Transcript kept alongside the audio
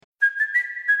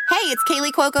it's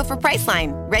Kaylee Cuoco for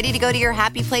Priceline. Ready to go to your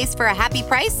happy place for a happy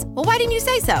price? Well, why didn't you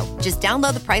say so? Just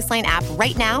download the Priceline app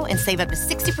right now and save up to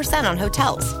 60% on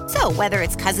hotels. So whether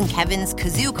it's Cousin Kevin's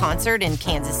Kazoo Concert in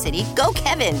Kansas City, go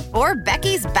Kevin, or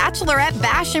Becky's Bachelorette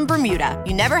Bash in Bermuda,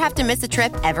 you never have to miss a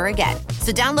trip ever again.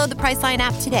 So download the Priceline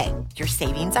app today. Your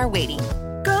savings are waiting.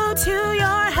 Go to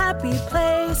your happy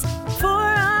place for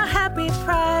a happy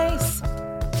price.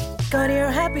 Go to your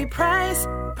happy price,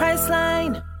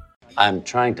 Priceline. I'm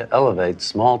trying to elevate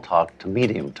small talk to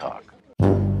medium talk.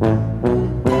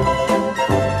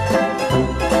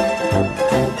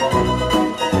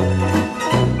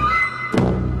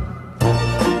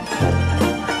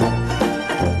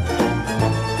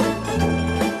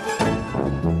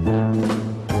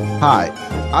 Hi,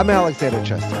 I'm Alexander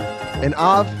Chester,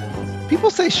 and people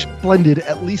say splendid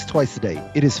at least twice a day.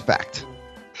 It is fact.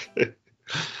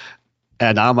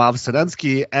 And I'm Av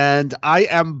Sadensky, and I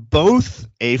am both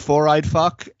a four-eyed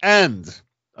fuck and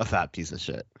a fat piece of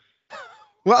shit.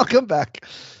 Welcome back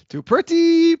to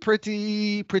pretty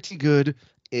good,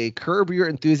 a Curb Your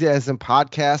Enthusiasm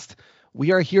podcast. We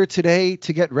are here today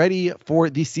to get ready for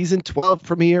the season 12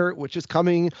 premiere, which is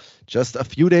coming just a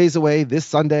few days away this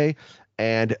Sunday.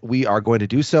 And we are going to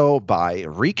do so by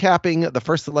recapping the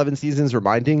first 11 seasons,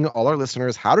 reminding all our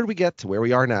listeners, how did we get to where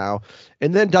we are now?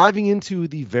 And then diving into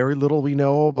the very little we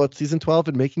know about season 12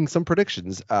 and making some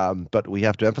predictions. But we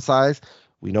have to emphasize,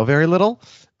 we know very little.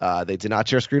 They did not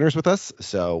share screeners with us.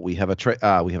 So we have a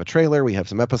trailer. We have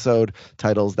some episode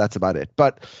titles. That's about it.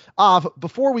 But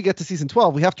before we get to season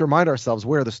 12, we have to remind ourselves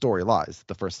where the story lies,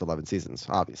 the first 11 seasons,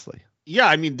 obviously. Yeah,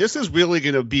 I mean, this is really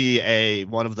going to be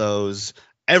one of those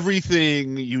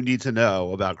everything you need to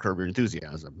know about Curb Your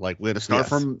Enthusiasm. Like, we're going to start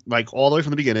from all the way from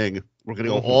the beginning. We're going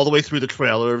to go all the way through the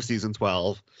trailer of season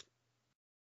 12.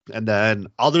 And then,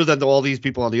 other than all these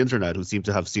people on the internet who seem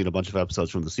to have seen a bunch of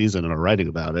episodes from the season and are writing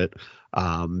about it,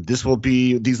 you will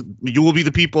be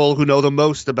the people who know the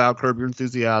most about Curb Your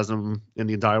Enthusiasm in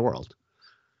the entire world.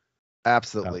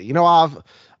 Absolutely. Yeah.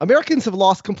 Americans have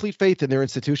lost complete faith in their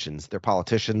institutions, their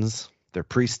politicians, their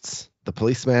priests, the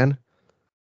policeman.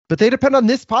 But they depend on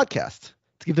this podcast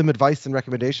to give them advice and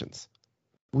recommendations.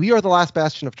 We are the last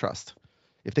bastion of trust.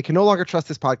 If they can no longer trust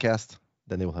this podcast,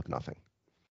 then they will have nothing.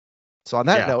 So on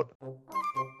that note,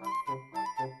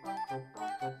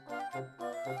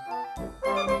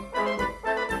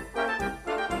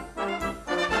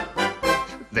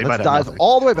 let's dive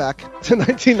all the way back to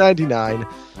 1999.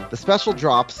 The special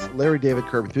drops Larry David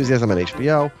Curb Enthusiasm on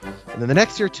HBO. And then the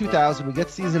next year, 2000, we get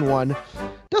season 1.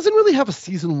 Doesn't really have a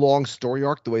season-long story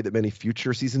arc the way that many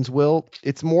future seasons will.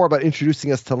 It's more about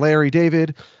introducing us to Larry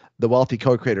David, the wealthy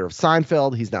co-creator of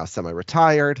Seinfeld. He's now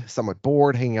semi-retired, somewhat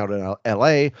bored, hanging out in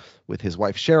L.A. with his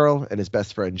wife Cheryl and his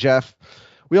best friend Jeff.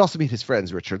 We also meet his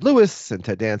friends Richard Lewis and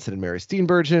Ted Danson and Mary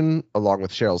Steenburgen, along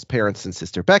with Cheryl's parents and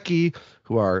sister Becky,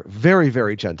 who are very,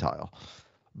 very Gentile.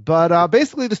 But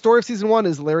basically, the story of season 1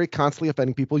 is Larry constantly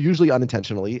offending people, usually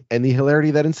unintentionally, and the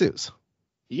hilarity that ensues.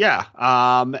 Yeah.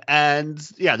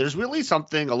 There's really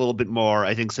something a little bit more,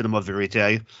 I think, cinema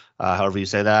verite, however you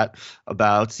say that,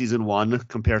 about season 1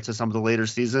 compared to some of the later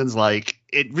seasons. Like,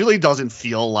 it really doesn't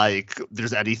feel like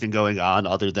there's anything going on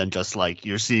other than just like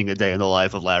you're seeing a day in the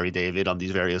life of Larry David on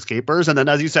these various capers. And then,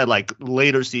 as you said, like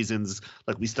later seasons,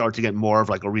 like we start to get more of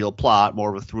like a real plot,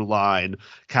 more of a through line.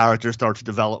 Characters start to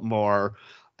develop more.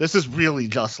 This is really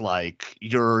just like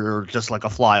you're just like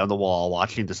a fly on the wall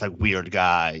watching this like weird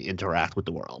guy interact with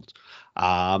the world.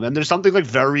 And there's something like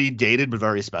very dated but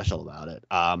very special about it.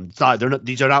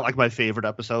 These are not like my favorite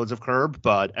episodes of Curb,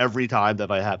 but every time that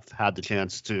I have had the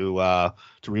chance to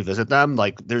revisit them,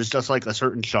 like there's just like a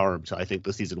certain charm to I think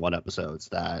the season 1 episodes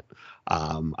that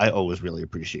I always really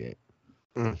appreciate.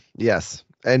 Yes.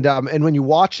 And when you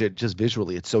watch it just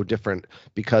visually, it's so different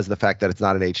because of the fact that it's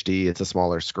not an HD, it's a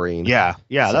smaller screen. Yeah,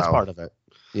 so, that's part of it.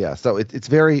 Yeah, so it's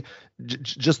very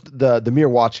just the mere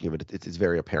watching of it, it's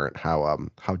very apparent how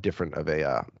different of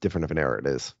an era it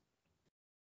is.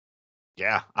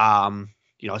 Yeah,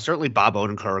 certainly Bob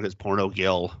Odenkirk as Porno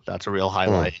Gil. That's a real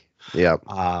highlight. Yeah.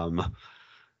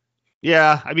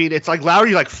 Yeah, I mean, it's like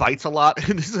Larry like fights a lot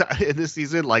in this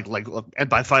season, like, and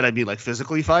by fight I mean like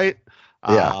physically fight.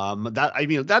 Yeah.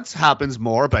 That happens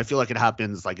more, but I feel like it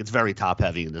happens like it's very top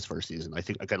heavy in this first season. I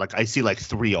think I see like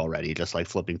 3 already, just like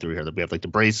flipping through here. That we have like the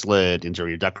bracelet,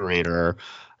 interior decorator.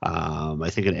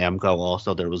 I think in Amco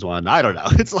also there was one. I don't know.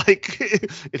 It's like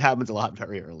it happens a lot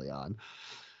very early on.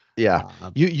 Yeah.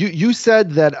 You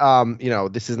said that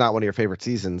this is not one of your favorite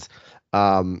seasons.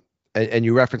 And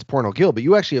you referenced Porno Gil, but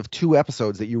you actually have 2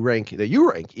 episodes that you rank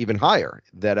even higher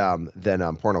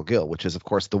than Porno Gil, which is of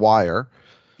course The Wire.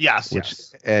 Yes, which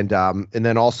yes. and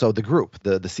then also the group,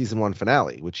 the season 1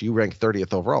 finale, which you ranked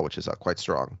 30th overall, which is quite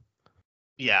strong.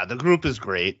 Yeah, the group is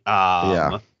great.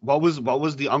 Yeah. What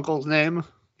was the uncle's name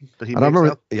that he I don't makes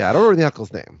remember. up? Yeah, I don't remember the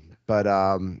uncle's name, but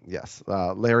yes,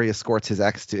 Larry escorts his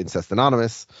ex to Incest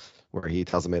Anonymous, where he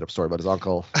tells a made-up story about his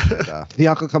uncle. And, the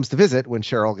uncle comes to visit when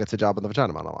Cheryl gets a job on the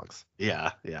Vagina Monologues.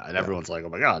 Yeah, and everyone's like, "Oh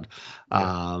my god."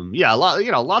 Yeah.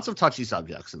 Lots of touchy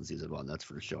subjects in season 1. That's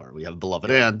for sure. We have beloved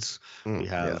aunts. We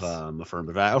have Yes.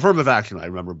 affirmative action. I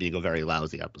remember being a very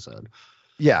lousy episode.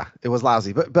 Yeah, it was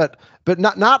lousy, but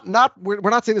not. We're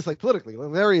not saying this like politically.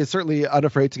 Larry is certainly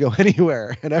unafraid to go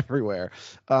anywhere and everywhere.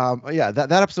 Yeah,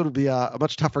 that episode would be a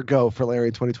much tougher go for Larry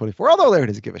in 2024. Although Larry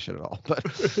doesn't give a shit at all.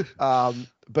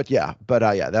 But yeah,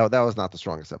 that was not the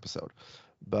strongest episode.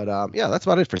 But yeah, that's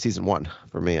about it for season 1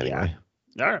 for me anyway.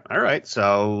 All right.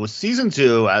 So season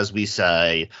 2, as we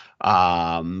say,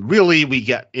 really we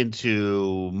get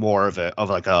into more of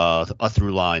a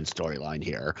through line storyline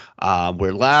here,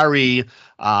 where Larry, in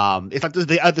fact,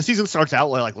 the season starts out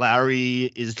like Larry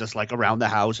is just like around the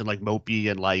house and like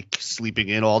mopey and like sleeping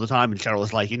in all the time, and Cheryl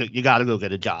is like, you got to go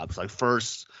get a job. It's like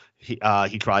first he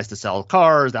tries to sell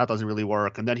cars, that doesn't really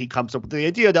work, and then he comes up with the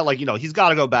idea that he's got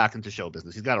to go back into show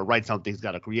business. He's got to write something. He's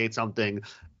got to create something.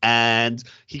 And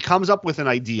he comes up with an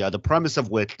idea, the premise of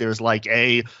which there's like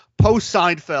a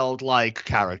post-Seinfeld like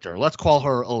character. Let's call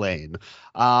her Elaine.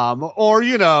 Or,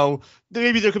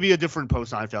 maybe there could be a different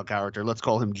post-Seinfeld character. Let's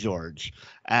call him George.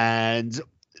 And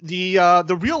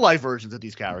the real life versions of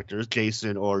these characters,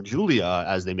 Jason or Julia,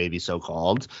 as they may be so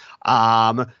called,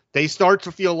 they start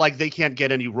to feel like they can't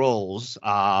get any roles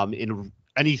in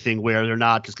anything where they're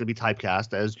not just going to be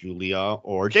typecast as Julia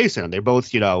or Jason. They're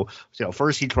both,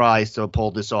 first he tries to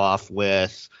pull this off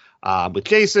with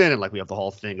Jason, and like we have the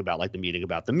whole thing about like the meeting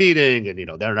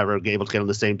and they're never able to get on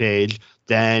the same page.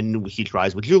 Then he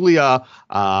tries with Julia.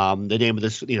 The name of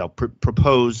this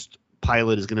proposed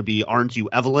pilot is going to be Aren't You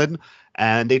Evelyn?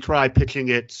 And they try pitching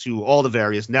it to all the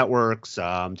various networks, to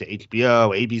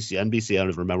HBO, ABC, NBC. I don't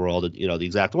even remember all the the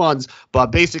exact ones, but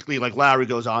basically like Larry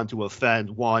goes on to offend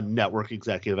one network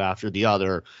executive after the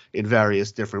other in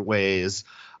various different ways.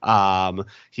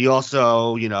 He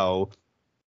also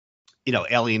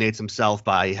alienates himself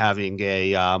by having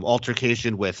a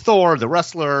altercation with Thor, the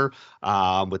wrestler,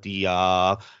 with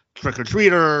the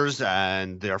trick-or-treaters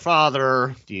and their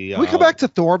father. Can we come back to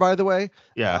Thor, by the way?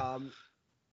 Yeah.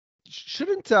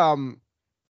 Shouldn't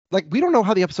we don't know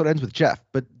how the episode ends with Jeff,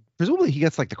 but presumably he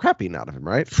gets like the crap beaten out of him,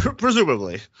 right?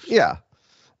 Presumably. Yeah.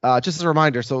 Just as a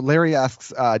reminder, so Larry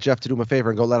asks Jeff to do him a favor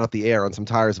and go let out the air on some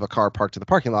tires of a car parked in the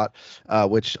parking lot,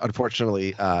 which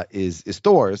unfortunately is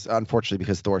Thor's. Unfortunately,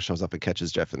 because Thor shows up and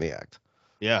catches Jeff in the act.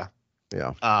 Yeah.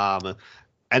 Yeah.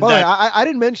 And I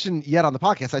didn't mention yet on the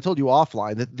podcast, I told you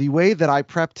offline that the way that I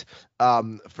prepped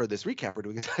for this recap we're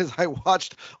doing is I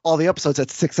watched all the episodes at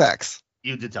 6x.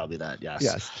 You did tell me that, yes.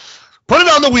 Yes. Put it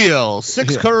on the wheel.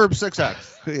 6 curb,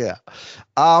 6x. Yeah.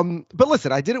 But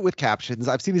listen, I did it with captions.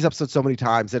 I've seen these episodes so many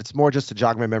times that it's more just to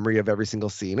jog my memory of every single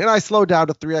scene. And I slowed down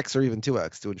to 3x or even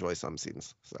 2x to enjoy some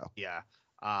scenes. So yeah.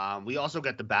 We also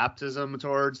get the baptism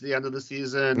towards the end of the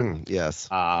season. Yes.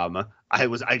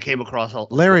 I came across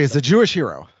Larry is a Jewish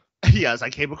hero. Yes, I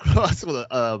came across one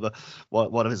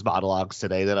of his monologues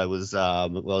today that I was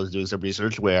doing some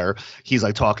research where he's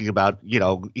like talking about,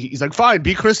 he's like, fine,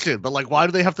 be Christian, but like, why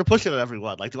do they have to push it on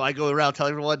everyone? Like, do I go around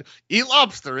telling everyone, eat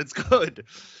lobster, it's good?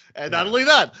 And not only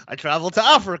that, I travel to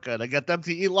Africa and I get them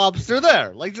to eat lobster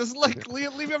there. Like, just like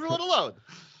leave everyone alone.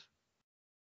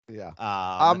 Yeah.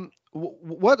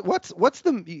 What's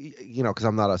the because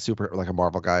I'm not a super like a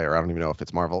Marvel guy, or I don't even know if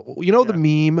it's Marvel. The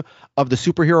meme of the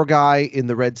superhero guy in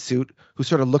the red suit who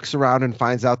sort of looks around and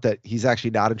finds out that he's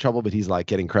actually not in trouble, but he's like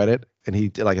getting credit, and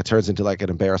he like it turns into like an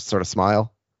embarrassed sort of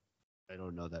smile. I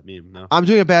don't know that meme. No, I'm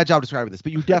doing a bad job describing this,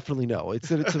 but you definitely know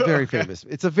it's a very famous.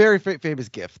 It's a very famous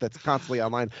GIF that's constantly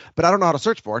online, but I don't know how to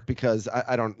search for it because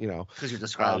I don't because you're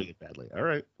describing it badly. All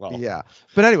right, well, yeah,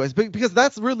 but anyways, because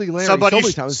that's really Larry so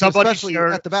many times, especially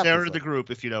at the baptism. Share to the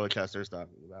group if you know what Chester's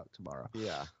talking about tomorrow.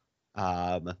 Yeah.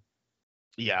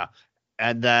 Yeah.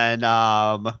 And then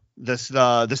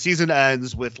the season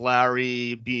ends with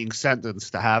Larry being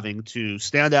sentenced to having to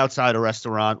stand outside a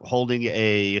restaurant holding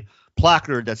a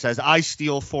placard that says "I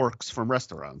steal forks from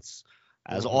restaurants,"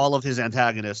 as all of his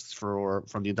antagonists from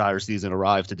the entire season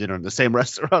arrive to dinner in the same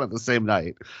restaurant on the same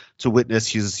night to witness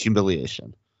his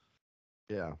humiliation.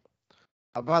 Yeah.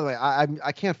 By the way,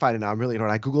 I can't find it now. I'm really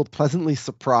annoyed. I googled pleasantly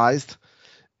surprised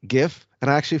GIF, and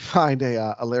I actually find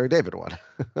a Larry David one.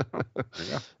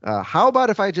 How about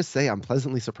if I just say I'm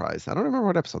pleasantly surprised? I don't remember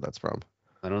what episode that's from.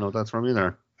 I don't know what that's from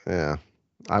either. Yeah.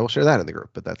 I will share that in the group,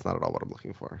 but that's not at all what I'm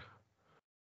looking for.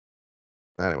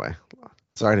 Anyway,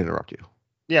 sorry to interrupt you.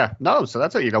 Yeah, no. So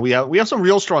that's it. We have some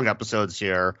real strong episodes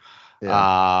here.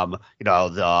 Yeah.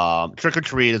 The Trick or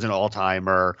Treat is an all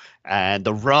timer, and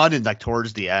the run and like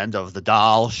towards the end of the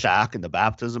doll shack and the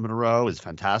baptism in a row is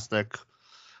fantastic.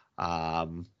 Yeah,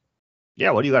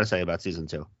 what do you got to say about season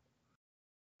 2?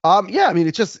 Yeah, I mean,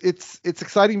 it's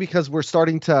exciting because we're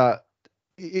starting to,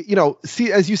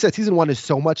 see, as you said, season 1 is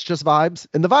so much just vibes,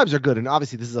 and the vibes are good, and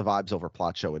obviously this is a vibes over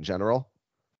plot show in general.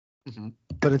 Mm-hmm.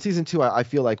 But in season 2, I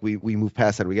feel like we move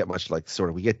past that. We get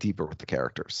we get deeper with the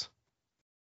characters.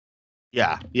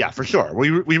 Yeah, for sure. We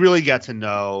really get to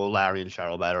know Larry and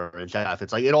Cheryl better, and Jeff.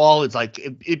 It's like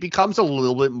it becomes a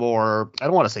little bit more. I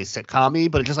don't want to say sitcom-y,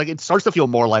 but it starts to feel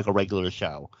more like a regular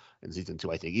show in season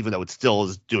 2. I think, even though it still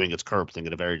is doing its Curb thing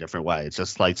in a very different way. It's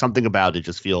just like something about it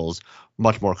just feels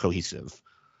much more cohesive.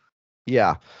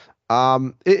 Yeah.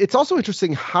 It's also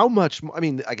interesting how much, I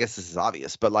mean, I guess this is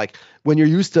obvious, but like when you're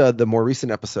used to the more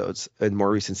recent episodes and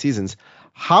more recent seasons,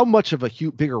 how much of a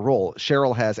bigger role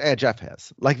Cheryl has and Jeff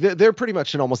has. Like they're pretty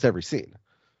much in almost every scene.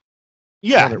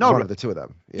 Yeah, one of the two of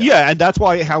them. Yeah, and that's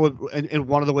why and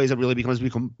one of the ways it really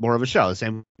become more of a show. The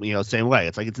same way.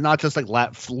 It's like it's not just like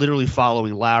literally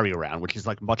following Larry around, which is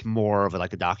like much more of a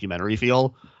documentary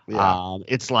feel. Yeah.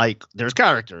 It's like there's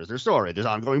characters, there's story, there's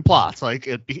ongoing plots. Like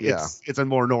it's a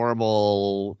more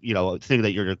normal thing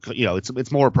that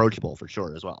it's more approachable for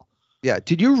sure as well. Yeah.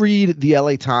 Did you read the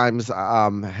LA Times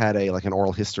had an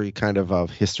oral history kind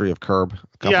of history of Curb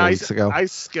a couple of weeks ago? I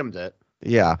skimmed it.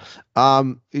 Yeah.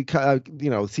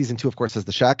 Season 2, of course, has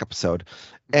the Shaq episode.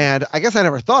 And I guess I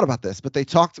never thought about this, but they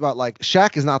talked about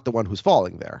Shaq is not the one who's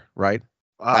falling there, right?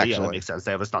 Yeah, that makes sense. They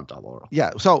have a stunt double.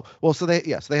 Yeah. So they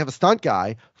have a stunt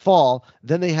guy fall.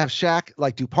 Then they have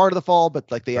Shaq do part of the fall, but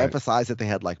they emphasize that they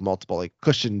had multiple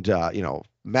cushioned,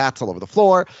 mats all over the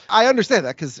floor. I understand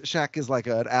that because Shaq is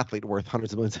an athlete worth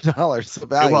hundreds of millions of dollars.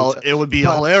 Well, it would be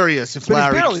hilarious if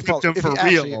Larry kicked him for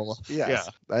real. Yes.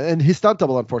 Yeah. And his stunt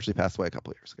double unfortunately passed away a couple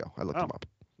of years ago. I looked him up.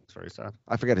 It's very sad.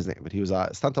 I forget his name, but he was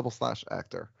a stunt double /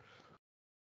 actor.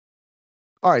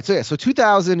 All right, so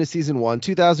 2000 is season 1,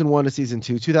 2001 is season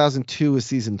 2, 2002 is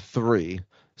season 3.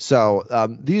 So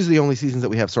these are the only seasons that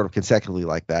we have sort of consecutively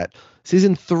like that.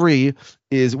 Season 3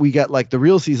 is we get the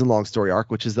real season-long story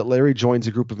arc, which is that Larry joins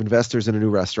a group of investors in a new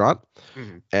restaurant,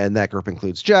 and that group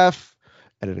includes Jeff,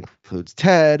 and it includes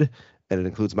Ted, and it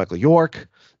includes Michael York.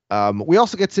 We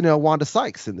also get to know Wanda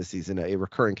Sykes in this season, a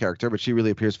recurring character, but she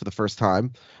really appears for the first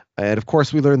time. And of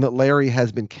course, we learn that Larry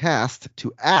has been cast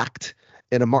to act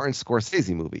in a Martin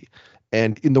Scorsese movie.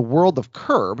 And in the world of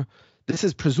Curb, this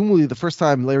is presumably the first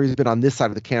time Larry's been on this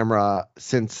side of the camera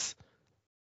since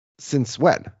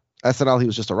when? SNL, he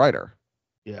was just a writer.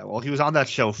 Yeah, well, he was on that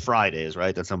show Fridays,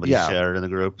 right? That somebody shared in the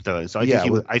group. So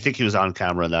I think he was on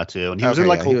camera in that too. And he was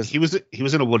in he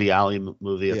was in a Woody Allen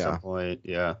movie at some point.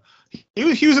 Yeah. He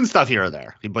was in stuff here or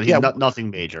there, but he's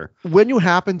nothing major. When you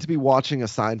happen to be watching a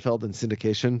Seinfeld in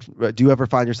syndication, do you ever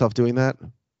find yourself doing that?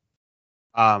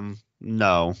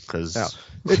 No, because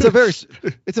it's a very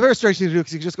strange thing to do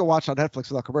because you can just go watch on Netflix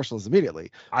without commercials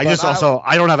immediately. I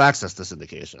don't have access to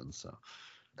syndication, so.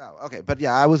 Oh, okay, but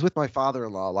yeah, I was with my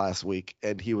father-in-law last week,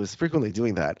 and he was frequently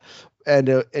doing that,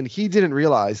 and he didn't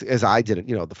realize, as I didn't,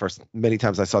 the first many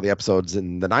times I saw the episodes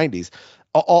in the '90s,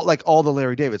 all the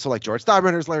Larry David. So George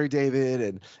Steinbrenner's Larry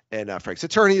David, and Frank's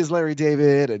attorney is Larry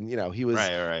David, and he was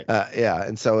right.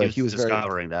 And so he was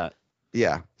discovering that.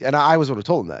 Yeah, and I was the one who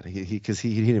told him that because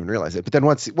he didn't even realize it. But then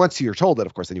once you're told that,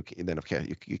 of course, then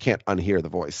you can't unhear the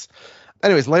voice.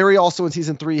 Anyways, Larry also in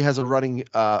season 3 has a running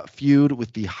feud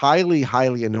with the highly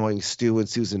annoying Stu and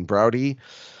Susan Brody.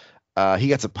 He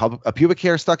gets a pubic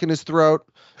hair stuck in his throat.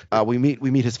 We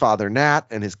meet his father Nat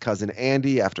and his cousin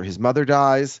Andy after his mother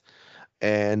dies,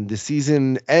 and the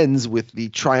season ends with the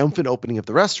triumphant opening of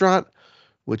the restaurant,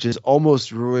 which is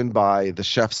almost ruined by the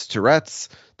chef's Tourette's.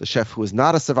 The chef who is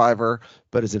not a survivor,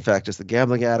 but is in fact just a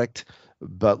gambling addict.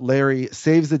 But Larry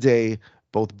saves the day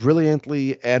both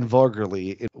brilliantly and vulgarly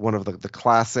in one of the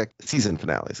classic season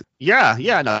finales. Yeah,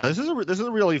 no, this is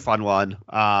a really fun one.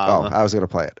 I was gonna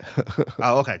play it.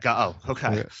 Oh, okay.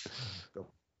 Okay.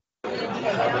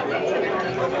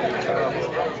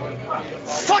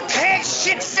 Fuckhead,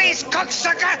 shit-faced,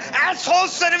 cocksucker, asshole,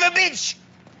 son of a bitch!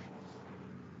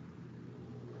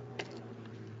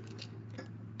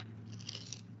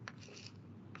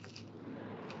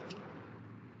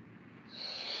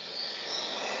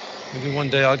 Maybe one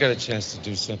day I'll get a chance to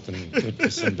do something good for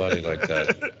somebody like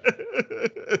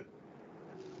that.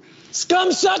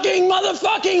 Scum-sucking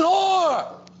motherfucking whore!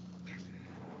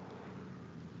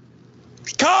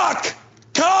 Cock!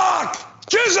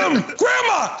 Jism!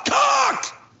 Grandma!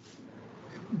 Cock!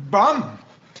 Bum.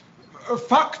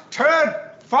 Fuck.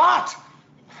 Turd. Fart.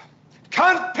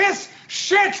 Cunt. Piss.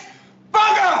 Shit.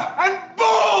 Bugger. And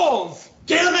balls.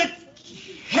 Damn it!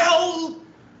 Hell!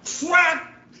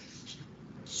 Crap!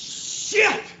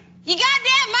 Shit! You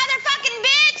goddamn motherfucking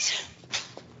bitch!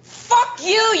 Fuck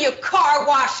you, you car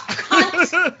wash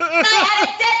cunt! I had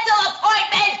a dental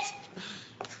appointment!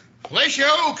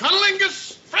 Fellatio,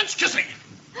 cunnilingus, French kissing.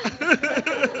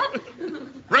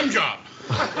 Rim job.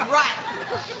 Right.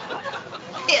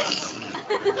 Yes.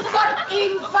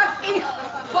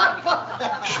 fuck.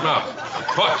 Schmuck.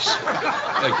 Puss.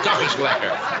 Like Duffy's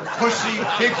lecker. Pussy,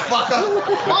 big fucker.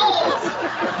 Balls!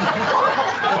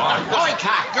 Boy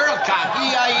cock, girl cock,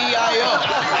 E-I-E-I-O.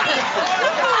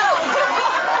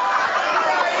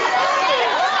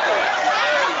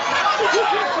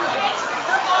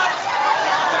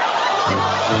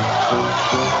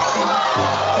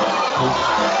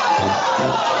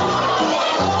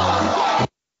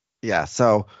 Yeah,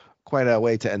 so quite a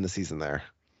way to end the season there.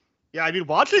 Yeah, I mean,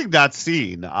 watching that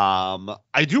scene,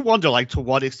 I do wonder, like, to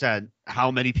what extent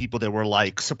how many people there were,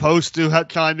 like, supposed to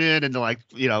chime in, and, like,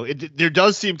 you know, there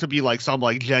does seem to be, like, some,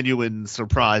 like, genuine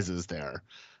surprises there.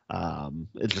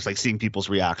 It's just, like, seeing people's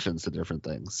reactions to different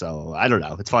things. So, I don't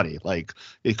know. It's funny, like,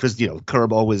 because, you know,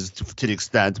 Curb always, to the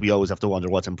extent, we always have to wonder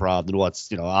what's improv and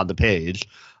what's, you know, on the page.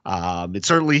 It's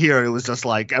certainly here, it was just,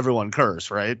 like, everyone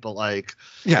curse, right? But, like,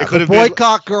 yeah, it could have boy been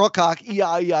cock, girl cock,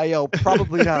 E-I-E-I-O,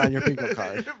 probably not on your bingo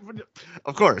card.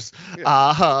 Of course.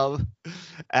 Yeah.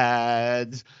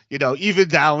 And, you know, even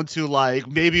down to, like,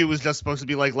 maybe it was just supposed to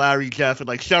be, like, Larry, Jeff, and,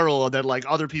 like, Cheryl, and then, like,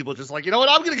 other people just, like, you know what,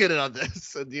 I'm going to get in on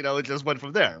this. And, you know, it just went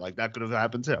from there. Like, that could have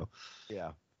happened, too.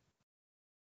 Yeah.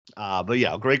 But,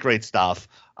 yeah, great stuff.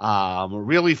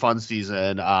 Really fun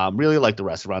season. Really like the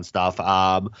restaurant stuff.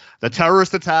 The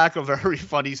terrorist attack, a very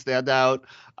funny standout,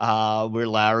 where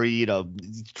Larry, you know,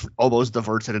 almost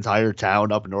diverts an entire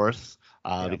town up north.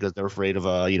 Because they're afraid of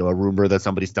a rumor that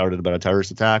somebody started about a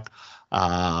terrorist attack.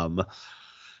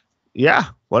 Yeah.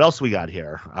 What else we got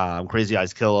here? Crazy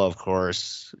Eyes Killer, of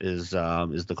course, is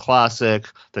the classic.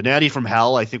 The Nanny from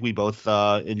Hell. I think we both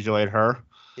enjoyed her.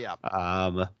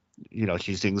 Yeah. You know,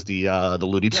 she sings the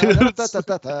Looney Tunes.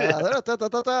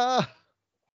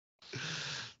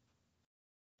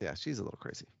 Yeah, she's a little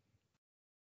crazy.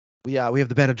 We have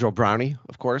the Benadryl Brownie,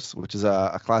 of course, which is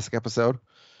a classic episode.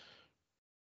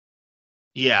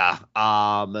 Yeah,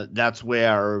 that's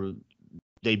where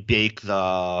they bake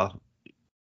the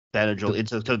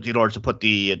Benadryl in order to put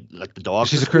the dog.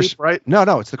 She's a sleep, Christian, right?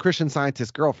 No, it's the Christian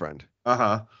Scientist girlfriend.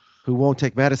 Who won't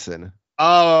take medicine.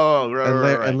 Oh,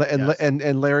 right.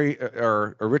 And Larry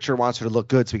or Richard wants her to look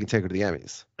good so he can take her to the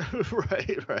Emmys.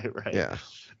 Right. Yeah.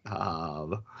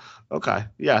 Okay.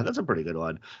 Yeah, that's a pretty good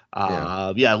one.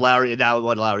 Yeah, Larry. Now,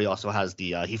 what Larry also has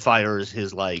he fires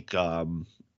his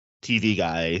TV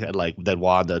guy, and then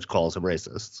Wanda calls him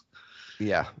racist.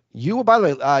 Yeah. You, by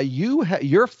the way,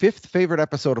 your fifth favorite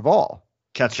episode of all.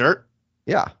 Cat shirt.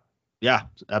 Yeah. Yeah.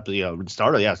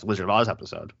 Started. Yes, Wizard of Oz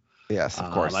episode. Yes,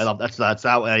 of course. I love that's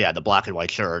that one. Yeah, the black and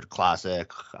white shirt,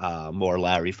 classic. More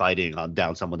Larry fighting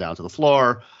someone down to the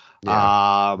floor.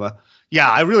 Yeah. Yeah,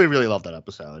 I really love that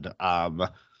episode.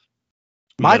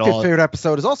 My fifth favorite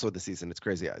episode is also of the season. It's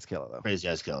Crazy Eyes Killer, though. Crazy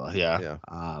Eyes Killer. Yeah.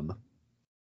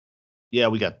 Yeah,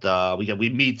 we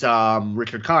meet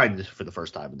Richard Kind for the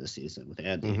first time in this season with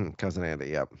Andy. Cousin Andy.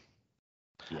 Yep.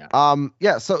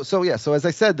 Yeah. So as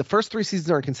I said, the first three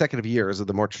seasons are in consecutive years of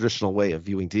the more traditional way of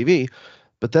viewing TV.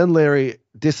 But then Larry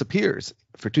disappears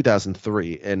for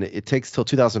 2003, and it takes till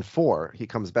 2004. He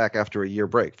comes back after a year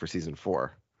break for season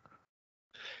 4.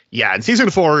 Yeah, and season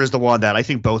 4 is the one that I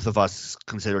think both of us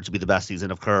consider to be the best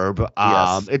season of Curb.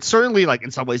 Yes. It's certainly,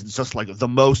 in some ways, it's just the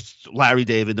most Larry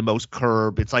David, the most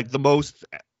Curb. It's the most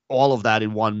all of that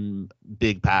in one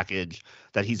big package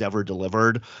that he's ever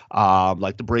delivered.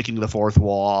 The breaking the fourth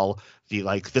wall,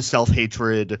 the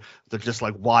self-hatred, the just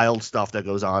wild stuff that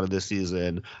goes on in this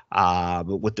season,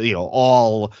 with the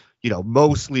all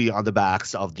mostly on the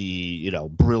backs of the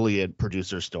brilliant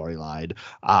producer storyline.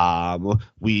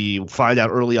 We find out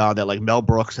early on that Mel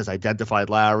Brooks has identified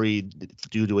Larry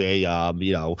due to a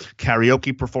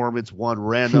karaoke performance one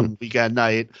random weekend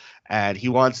night, and he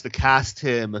wants to cast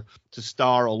him to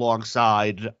star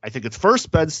alongside, I think it's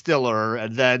first Ben Stiller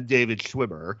and then David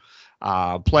Schwimmer,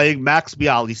 playing Max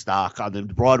Bialystock on the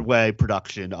Broadway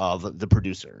production of The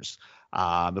Producers.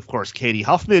 Of course, Katie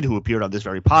Huffman, who appeared on this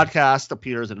very podcast,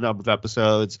 appears in a number of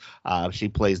episodes. She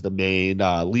plays the main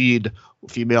lead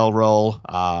female role.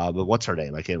 What's her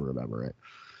name? I can't remember it.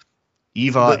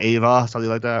 Ava, something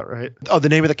like that, right? Oh, the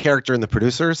name of the character in The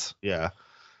Producers? Yeah.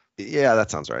 Yeah,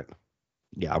 that sounds right.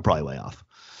 Yeah, I'm probably way off.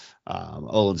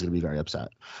 Olin's going to be very upset.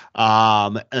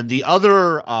 And the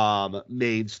other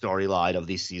main storyline of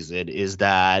this season is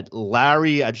that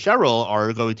Larry and Cheryl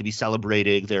are going to be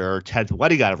celebrating their 10th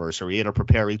wedding anniversary and are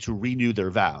preparing to renew their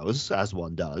vows, as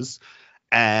one does.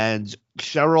 And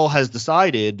Cheryl has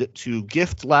decided to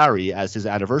gift Larry as his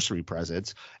anniversary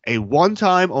present a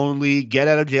one-time only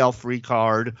get-out-of-jail-free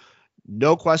card,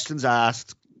 no questions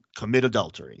asked, commit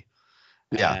adultery.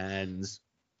 Yeah. And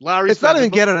Larry, it's not even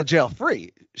get out of jail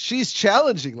free. She's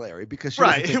challenging Larry because she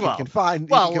doesn't think he can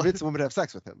convince a woman to have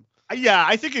sex with him. Yeah,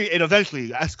 I think it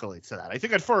eventually escalates to that. I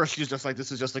think at first she's just like,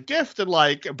 this is just a gift, and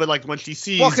but when she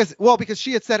sees, because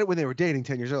she had said it when they were dating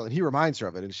 10 years earlier, and he reminds her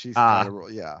of it, and she's kind of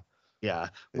Yeah.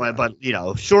 But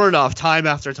sure enough, time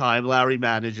after time, Larry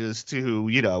manages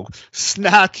to,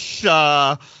 snatch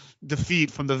defeat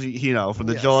from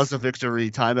the jaws of victory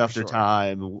time after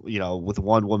time, with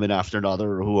one woman after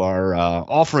another who are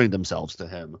offering themselves to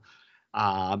him.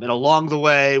 And along the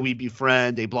way, we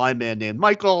befriend a blind man named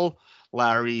Michael.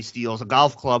 Larry steals a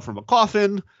golf club from a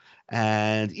coffin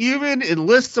and even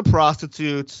enlists a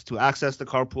prostitute to access the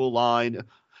carpool line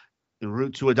en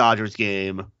route to a Dodgers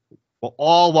game,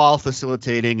 all while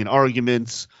facilitating an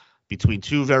argument between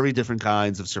two very different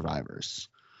kinds of survivors.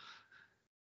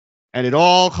 And it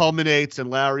all culminates in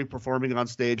Larry performing on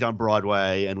stage on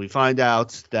Broadway, and we find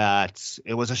out that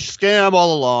it was a scam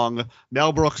all along.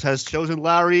 Mel Brooks has chosen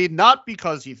Larry not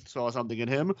because he saw something in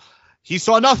him. He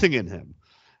saw nothing in him.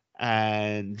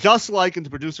 And just like in The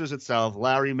Producers itself,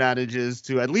 Larry manages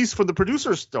to, at least from the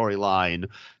producer's storyline,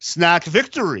 snatch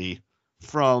victory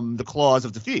from the claws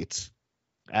of defeat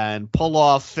and pull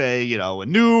off a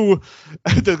new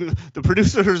the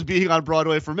producers being on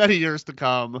Broadway for many years to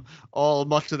come, all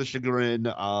much to the chagrin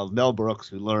of Mel Brooks,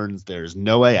 who learns there's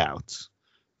no way out.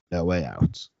 No way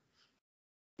out.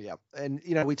 Yeah. And,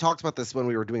 we talked about this when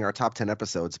we were doing our top 10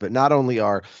 episodes, but not only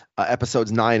are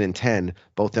episodes 9 and 10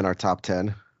 both in our top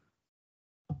 10.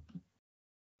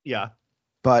 Yeah.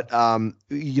 But,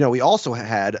 we also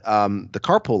had the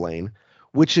Carpool Lane,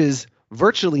 which is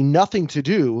virtually nothing to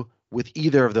do with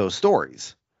either of those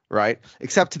stories, right?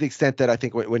 Except to the extent that I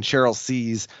think when Cheryl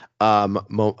sees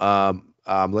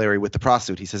Larry with the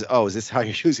prostitute, he says, "Oh, is this how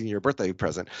you're using your birthday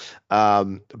present?"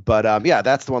 But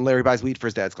that's the one. Larry buys weed for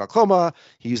his dad's glaucoma.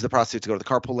 He used the prostitute to go to the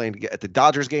Carpool Lane to get at the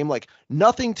Dodgers game. Like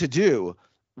nothing to do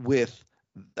with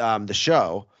the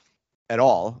show at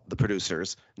all. The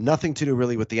producers, nothing to do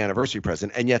really with the anniversary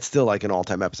present, and yet still like an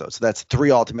all-time episode. So that's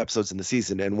 3 all-time episodes in the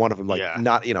season, and one of them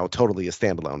not totally a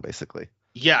standalone, basically.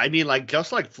 Yeah, I mean,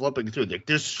 just flipping through,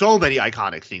 there's so many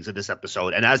iconic things in this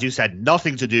episode, and as you said,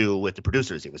 nothing to do with the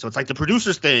producers even. So it's like the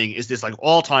producers thing is this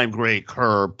all-time great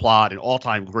curve plot and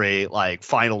all-time great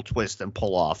final twist and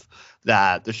pull off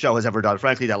that the show has ever done.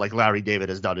 Frankly, that Larry David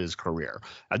has done in his career,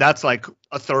 and that's a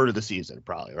third of the season,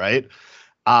 probably, right?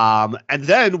 And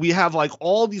then we have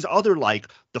all these other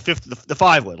the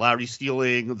 5 one, Larry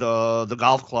stealing the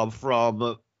golf club from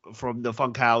the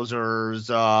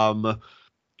Funkhauser's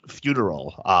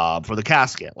funeral for the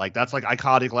casket. That's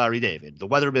iconic Larry David. The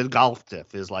Weatherman golf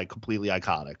tip is completely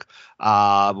iconic.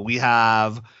 We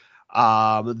have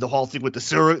the whole thing with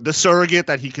the surrogate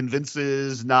that he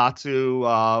convinces not to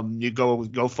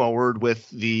go forward with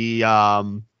the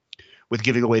with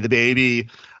giving away the baby.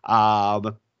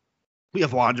 We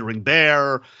have Wandering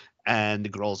Bear and the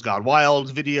Girls Gone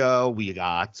Wild video. We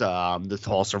got the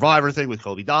whole Survivor thing with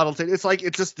Kobe Donaldson.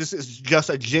 This is just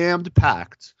a jammed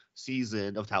packed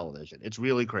season of television. It's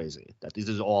really crazy that this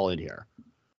is all in here.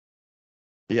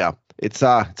 Yeah, it's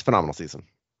a phenomenal season.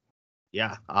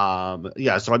 Yeah.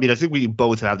 So I mean, I think we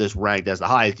both have this ranked as the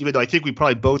highest, even though I think we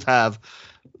probably both have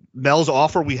Mel's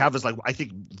offer. We have as I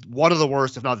think one of the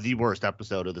worst, if not the worst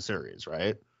episode of the series,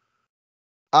 right?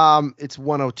 It's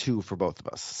 102 for both of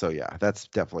us. So yeah, that's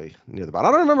definitely near the bottom.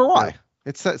 I don't remember why.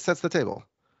 It sets the table.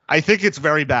 I think it's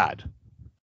very bad.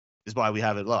 Is why we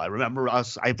have it low. I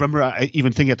remember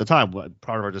even thinking at the time,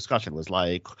 part of our discussion was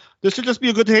this should just be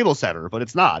a good table setter, but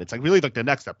it's not. It's really the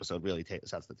next episode really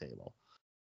sets the table.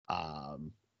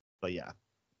 But yeah.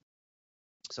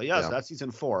 So so that's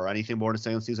season 4. Anything more to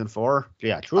say on season 4?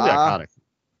 Yeah, truly iconic.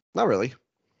 Not really.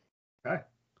 Okay.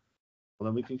 Well,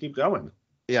 then we can keep going.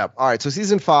 Yeah. All right. So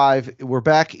season 5, we're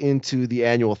back into the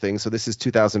annual thing. So this is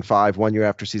 2005, 1 year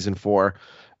after season 4.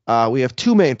 We have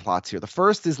 2 main plots here. The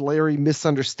first is Larry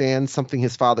misunderstands something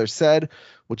his father said,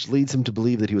 which leads him to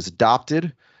believe that he was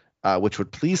adopted, which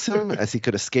would please him as he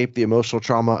could escape the emotional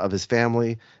trauma of his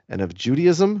family and of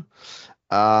Judaism.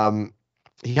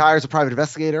 He hires a private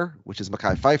investigator, which is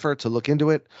Mekhi Phifer, to look into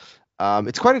it.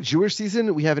 It's quite a Jewish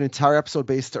season. We have an entire episode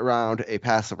based around a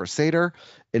Passover Seder,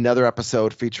 another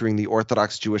episode featuring the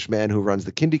Orthodox Jewish man who runs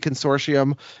the Kidney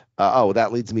Consortium.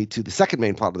 That leads me to the second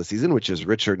main plot of the season, which is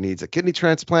Richard needs a kidney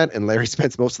transplant, and Larry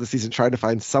spends most of the season trying to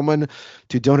find someone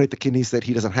to donate the kidneys that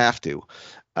he doesn't have to.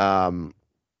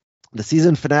 The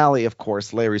season finale, of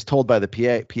course, Larry's told by the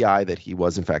PI that he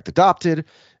was in fact adopted,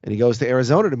 and he goes to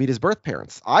Arizona to meet his birth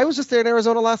parents. I was just there in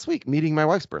Arizona last week meeting my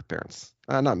wife's birth parents.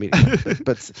 Not meeting,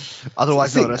 but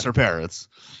otherwise known as her parents.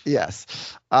 Yes.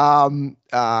 Larry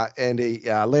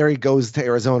goes to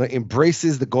Arizona,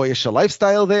 embraces the Goyish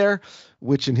lifestyle there,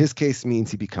 which in his case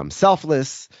means he becomes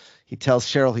selfless. He tells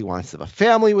Cheryl he wants to have a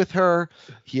family with her.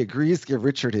 He agrees to give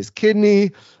Richard his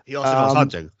kidney. He also goes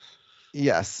hunting.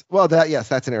 Yes. Well,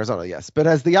 that's in Arizona. Yes. But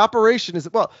as the operation is,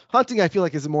 hunting, I feel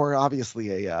like is more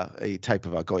obviously a type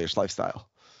of a Goyish lifestyle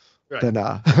than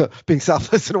being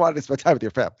selfless and wanting to spend time with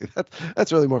your family.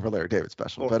 That's really more of a Larry David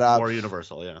special. But more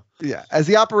universal. Yeah. Yeah. As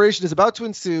the operation is about to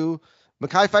ensue,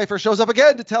 Mekhi Phifer shows up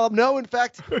again to tell him no, in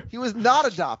fact, he was not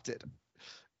adopted.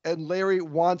 And Larry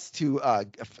wants to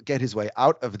get his way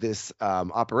out of this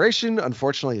operation.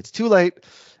 Unfortunately, it's too late.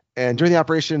 And during the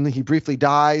operation, he briefly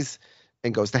dies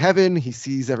and goes to heaven. He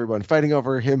sees everyone fighting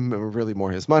over him, and really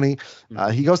more his money.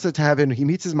 He goes to heaven. He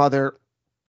meets his mother,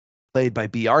 played by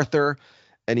Bea Arthur,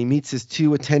 and he meets his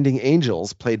two attending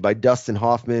angels, played by Dustin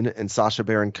Hoffman and Sacha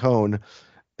Baron Cohen.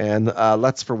 And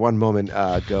let's, for one moment,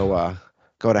 go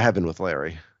to heaven with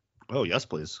Larry. Oh, yes,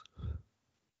 please.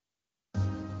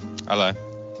 Hello.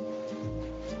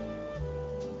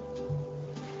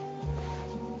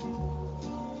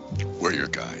 We're your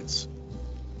guides.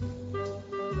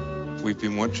 We've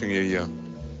been watching you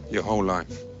your whole life.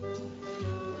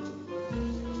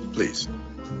 Please.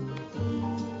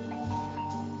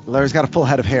 Larry's got a full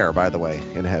head of hair, by the way,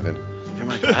 in heaven. You're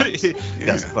my guys.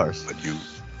 Yes, of course. But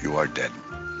you are dead.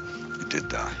 You did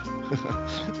die.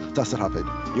 Dustin Hoffman,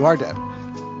 you are dead.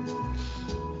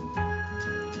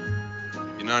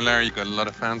 You know, Larry, you've got a lot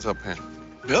of fans up here.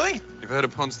 Really? You've heard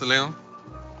of Ponce de Leon?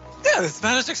 Yeah, the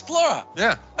Spanish explorer.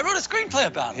 Yeah. I wrote a screenplay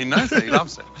about He him. knows it. He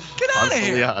loves it. Get out of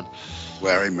here.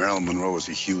 Larry, Marilyn Monroe was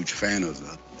a huge fan of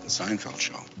the Seinfeld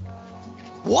show.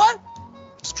 What?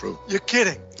 It's true. You're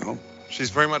kidding. No. She's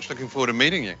very much looking forward to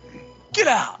meeting you. Get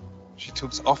out. She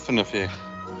talks often of you.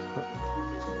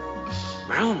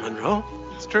 Marilyn Monroe?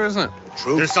 It's true, isn't it?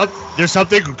 True. There's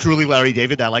something truly Larry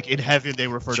David that, like, in heaven they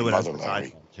refer to it as the Larry.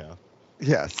 Seinfeld show.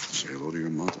 Yes. Say hello to your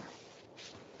mother.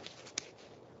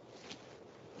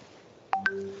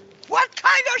 What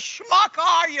kind of schmuck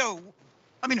are you?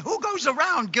 I mean, who goes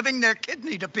around giving their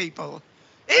kidney to people?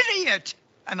 Idiot!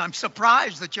 And I'm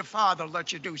surprised that your father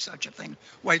let you do such a thing.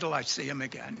 Wait till I see him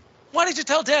again. Why did you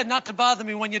tell Dad not to bother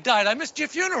me when you died? I missed your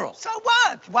funeral. So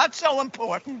what? What's so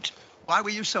important? Why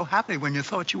were you so happy when you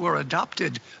thought you were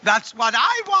adopted? That's what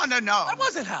I want to know. I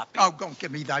wasn't happy. Oh, don't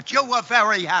give me that. You were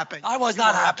very happy. I was You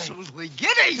not were happy. Absolutely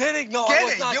giddy. Giddy? No, giddy. I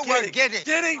was not You giddy. were giddy.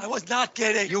 Giddy? I was not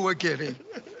giddy. You were giddy.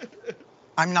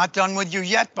 I'm not done with you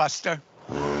yet, Buster.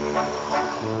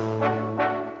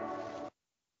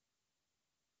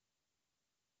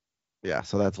 Yeah,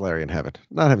 so that's Larry in heaven.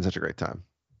 Not having such a great time.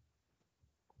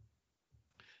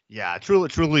 Yeah, truly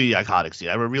iconic scene.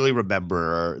 I really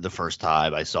remember the first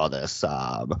time I saw this,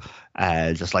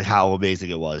 and just like how amazing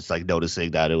it was, like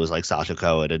noticing that it was like Sacha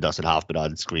Cohen and Dustin Hoffman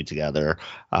on screen together,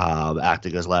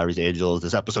 acting as Larry's angels.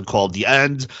 This episode called The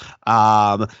End.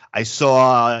 I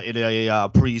saw in a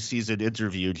preseason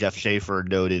interview, Jeff Schaffer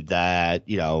noted that,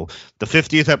 you know, the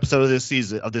 50th episode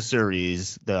of this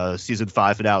series, the season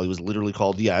 5 finale, was literally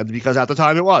called The End because at the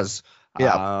time it was.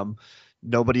 Yeah.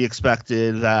 Nobody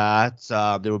expected that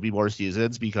there would be more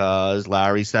seasons because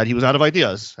Larry said he was out of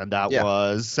ideas, and that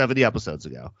was 70 episodes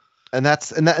ago. And that's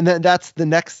the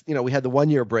next. You know, we had the 1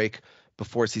 year break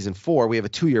before season 4. We have a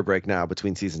 2 year break now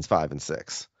between seasons 5 and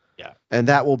 6. Yeah, and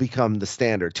that will become the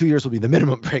standard. 2 years will be the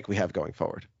minimum break we have going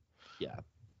forward. Yeah.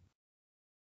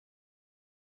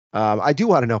 I do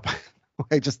want to know.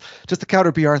 just to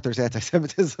counter Bea Arthur's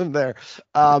anti-Semitism there.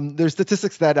 There's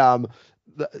statistics that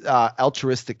the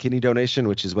altruistic kidney donation,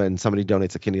 which is when somebody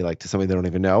donates a kidney like to somebody they don't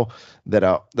even know,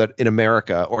 that in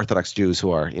America, Orthodox Jews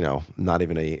who are, you know, not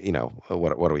even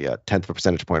what are we, a 10th of a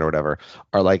percentage point or whatever,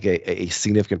 are like a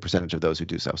significant percentage of those who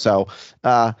do so. So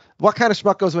what kind of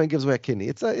schmuck goes away and gives away a kidney?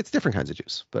 It's different kinds of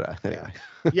Jews, but anyway.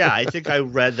 Yeah, I think I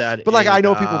read that. But like, I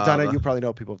know people have done it. You probably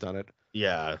know people have done it.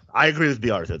 Yeah, I agree with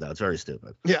Bea Arthur though. It's very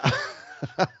stupid. Yeah.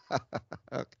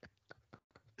 Okay.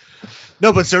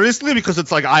 No, but seriously, because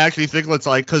it's like I actually think it's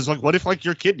like, because like, what if like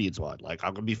your kid needs one? Like,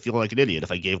 I'm gonna be feeling like an idiot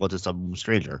if I gave one to some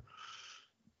stranger.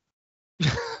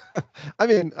 I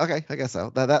mean, okay, I guess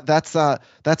so.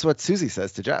 That's what Susie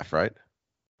says to Jeff, right?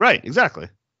 Right, exactly.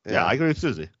 Yeah, I agree with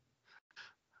Susie.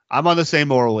 I'm on the same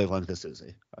moral wavelength as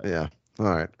Susie. Yeah. All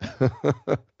right.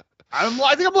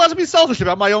 I think I'm allowed to be selfish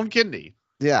about my own kidney.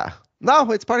 Yeah.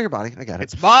 No, it's part of your body. I get it.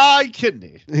 It's my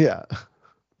kidney. Yeah.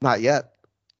 Not yet.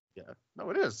 Yeah. No,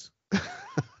 it is.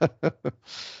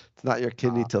 It's not your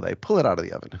kidney till they pull it out of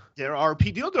the oven. There are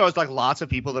people. There's like lots of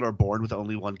people that are born with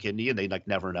only one kidney, and they like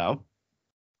never know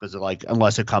because like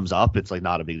unless it comes up, it's like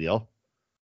not a big deal.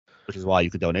 Which is why you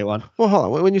could donate one. Well,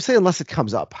 hold on. When you say unless it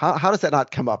comes up, how does that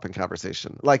not come up in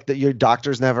conversation? Like that your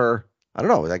doctors never. I don't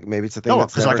know. Like maybe it's a thing. No,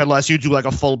 that's because never... like unless you do like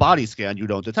a full body scan, you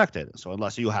don't detect it. So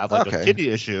unless you have like a kidney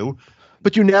issue.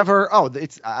 But you never. Oh,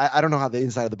 it's. I don't know how the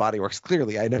inside of the body works.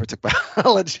 Clearly, I never took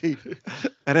biology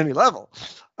at any level.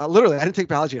 Literally, I didn't take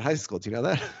biology in high school. Do you know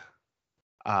that?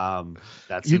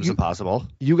 That seems impossible.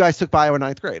 You guys took bio in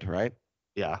 9th grade, right?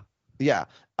 Yeah. Yeah.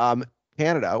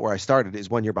 Canada, where I started, is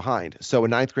 1 year behind. So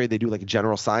in 9th grade, they do like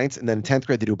general science, and then in 10th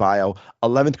grade, they do bio,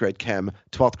 11th grade chem,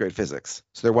 12th grade physics.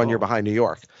 So they're 1 year behind New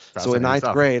York. So in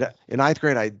 9th grade,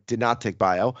 I did not take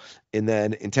bio. And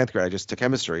then in 10th grade, I just took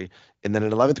chemistry. And then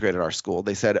in 11th grade at our school,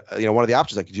 they said, one of the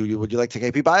options, like, would you like to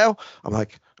take AP bio? I'm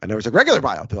like, I never took regular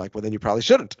bio. They're like, well, then you probably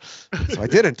shouldn't. So I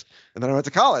didn't. And then I went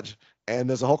to college, and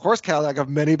there's a whole course catalog of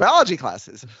many biology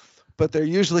classes. But they're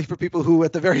usually for people who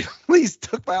at the very least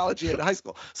took biology in high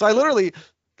school. So I literally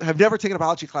have never taken a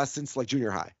biology class since like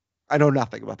junior high. I know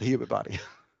nothing about the human body.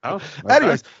 Oh, okay.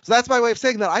 Anyways, so that's my way of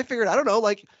saying that. I figured, I don't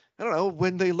know,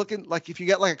 when they look in, like if you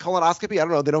get like a colonoscopy, I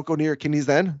don't know, they don't go near your kidneys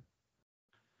then?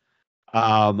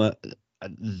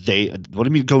 They, what do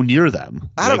you mean go near them?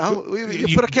 I don't know.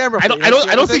 You put a camera. I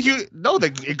don't think you. No,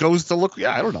 it goes to look.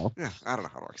 Yeah, I don't know. Yeah, I don't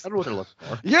know how it works. I don't know what they're looking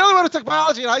for. You're the one who took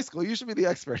biology in high school. You should be the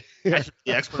expert. The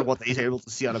expert of what they're able to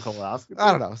see on a colonoscopy.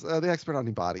 I don't know. The expert on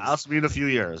the bodies. I'll see in a few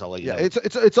years. I'll let you know.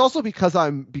 It's also because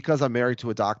I'm married to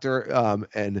a doctor.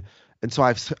 And so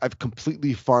I've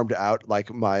completely farmed out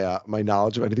like my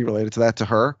knowledge of anything related to that to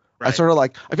her. Right. I feel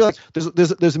like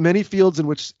there's many fields in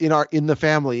which in the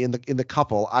family in the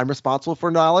couple I'm responsible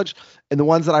for knowledge, and the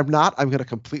ones that I'm not, I'm going to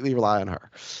completely rely on her.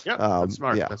 Yeah, that's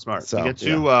smart. Yeah. That's smart. So, we get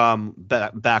two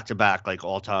back to back like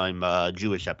all time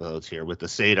Jewish episodes here with the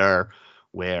Seder,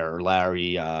 where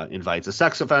Larry invites a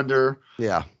sex offender.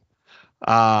 Yeah.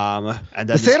 And then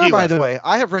the Seder, by the way,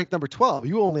 I have ranked number 12.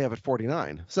 You only have it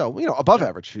 49, so above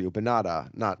average for you, but not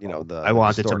the.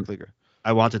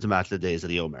 I wanted to match the days of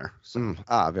the Omer. So.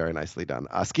 Very nicely done.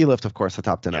 Ski Lift, of course, a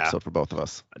top 10 episode for both of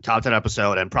us. A top 10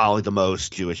 episode, and probably the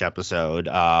most Jewish episode.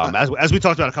 As we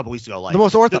talked about a couple weeks ago, like the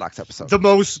most Orthodox episode. The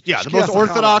most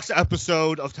Orthodox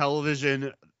episode of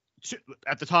television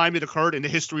at the time it occurred in the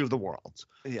history of the world.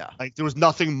 Yeah, like there was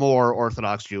nothing more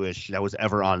Orthodox Jewish that was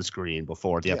ever on screen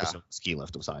before the episode of Ski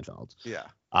Lift of Seinfeld. Yeah.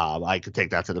 I could take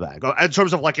that to the bag in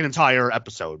terms of like an entire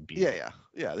episode. Yeah.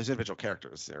 There's individual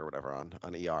characters or whatever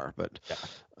on ER, but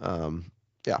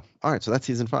yeah. All right, so that's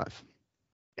season 5.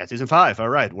 Yeah, season 5. All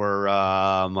right, we're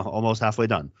almost halfway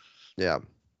done. Yeah.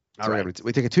 All right.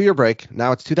 We take a 2-year break.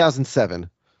 Now it's 2007.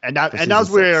 And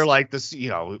that's where like this,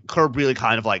 Curb really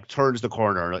kind of like turns the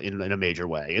corner in a major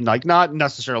way, and like not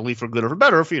necessarily for good or for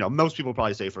better. For most people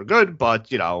probably say for good, but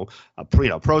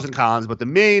pros and cons. But the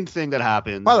main thing that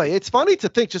happens. By the way, it's funny to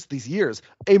think just these years,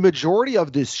 a majority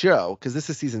of this show, because this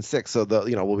is season 6, so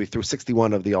we'll be through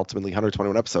 61 of the ultimately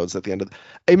 121 episodes at the end of.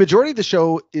 A majority of the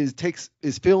show is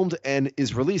filmed and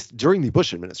is released during the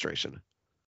Bush administration.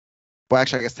 Well,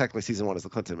 actually, I guess technically season 1 is the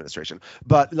Clinton administration,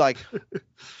 but like,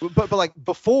 but like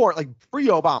before, like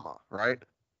pre-Obama, right?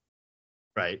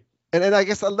 Right. And I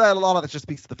guess a lot of that just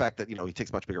speaks to the fact that he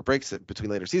takes much bigger breaks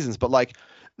between later seasons. But like,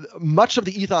 much of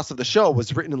the ethos of the show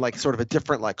was written in like sort of a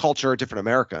different like culture, different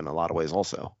America in a lot of ways,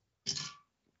 also.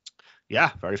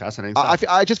 Yeah, very fascinating stuff.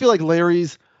 I just feel like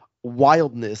Larry's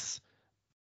wildness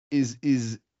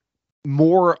is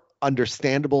more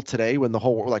understandable today when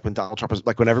when Donald Trump is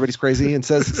like when everybody's crazy and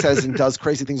says and does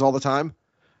crazy things all the time,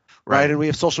 right? And we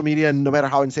have social media, and no matter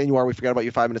how insane you are, we forget about you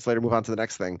 5 minutes later, move on to the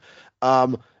next thing.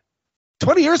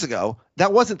 20 years ago,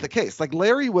 that wasn't the case. Like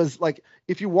Larry was like,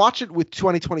 if you watch it with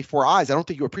 2024 eyes, I don't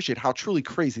think you appreciate how truly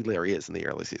crazy Larry is in the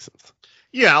early seasons.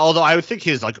 Yeah, although I would think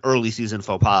his like early season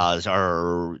faux pas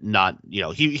are not,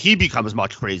 he becomes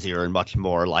much crazier and much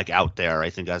more like out there, I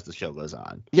think, as the show goes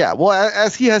on. Yeah, well,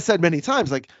 as he has said many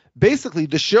times, like basically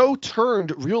the show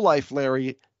turned real life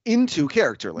Larry into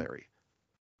character Larry.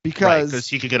 Because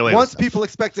he could get away once with people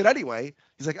expect it anyway,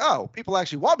 he's like, oh, people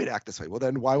actually want me to act this way. Well,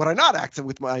 then why would I not act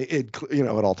with my id, at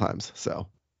all times? So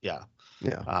yeah.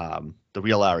 The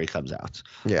real Larry comes out.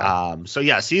 Yeah.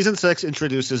 Season 6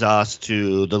 introduces us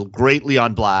to the great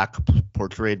Leon Black,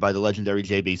 portrayed by the legendary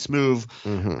J.B. Smoove,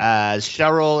 as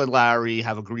Cheryl and Larry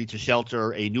have agreed to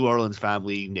shelter a New Orleans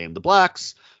family named the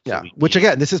Blacks. Which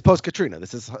again, this is post Katrina.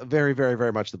 This is very, very,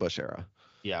 very much the Bush era.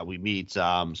 Yeah, we meet.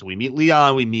 We meet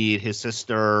Leon. We meet his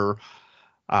sister,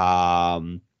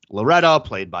 Loretta,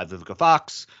 played by Vivica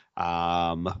Fox.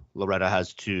 Loretta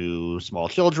has 2 small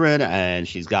children, and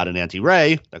she's got an Auntie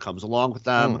Ray that comes along with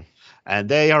them. And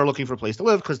they are looking for a place to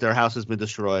live because their house has been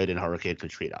destroyed in Hurricane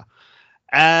Katrina.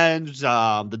 And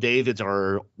the Davids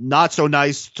are not so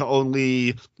nice to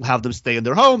only have them stay in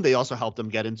their home. They also help them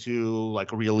get into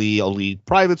like a really elite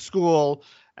private school,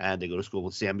 and they go to school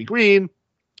with Sammy Green.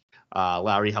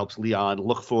 Larry helps Leon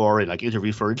look for and like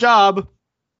interview for a job.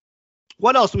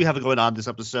 What else do we have going on this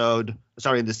episode?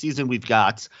 Sorry, in this season, we've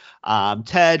got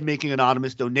Ted making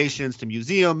anonymous donations to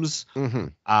museums.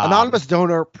 Anonymous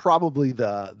donor, probably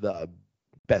the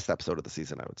best episode of the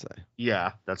season, I would say.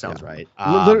 Yeah, that sounds right.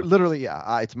 Literally, yeah.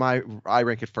 I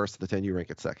rank it first of the 10. You rank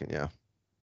it second, yeah.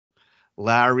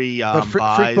 Larry but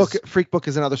Freak Book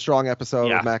is another strong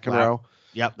episode with Matt Monroe.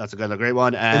 Yep, that's a great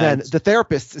one. And then The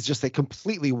Therapist is just a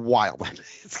completely wild one.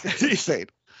 It's insane.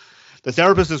 The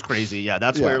Therapist is crazy. Yeah,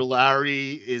 that's where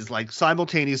Larry is like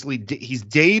simultaneously he's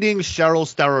dating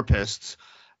Cheryl's therapist,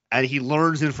 and he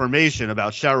learns information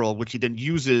about Cheryl, which he then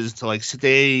uses to like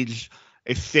stage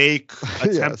a fake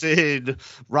attempted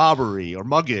robbery or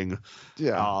mugging.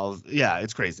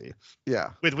 It's crazy. Yeah.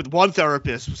 With one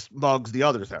therapist mugs the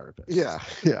other therapist. Yeah.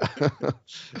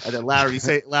 And then Larry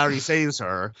saves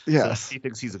her. Yes. So he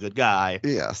thinks he's a good guy.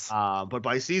 Yes. But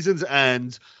by season's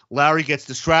end, Larry gets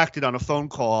distracted on a phone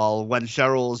call when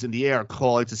Cheryl's in the air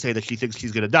calling to say that she thinks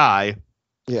she's going to die.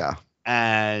 Yeah.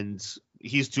 And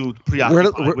he's too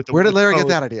preoccupied where did Larry get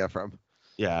that idea from?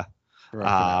 Yeah.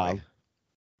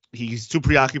 He's too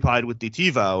preoccupied with the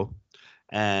TiVo,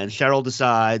 and Cheryl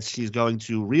decides she's going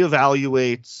to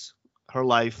reevaluate her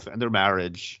life and their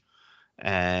marriage,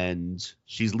 and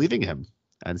she's leaving him.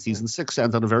 And season 6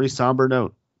 ends on a very somber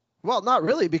note. Well, not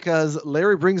really, because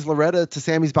Larry brings Loretta to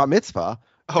Sammy's bat mitzvah,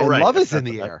 and love is in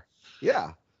the air.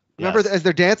 Yeah. Remember, as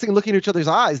they're dancing and looking at each other's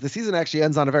eyes, the season actually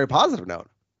ends on a very positive note.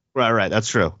 Right. That's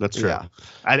true. Yeah.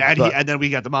 And then we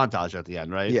got the montage at the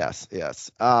end, right?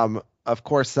 Yes. Of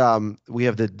course, we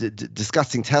have the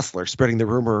disgusting Tesla spreading the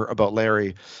rumor about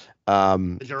Larry.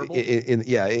 The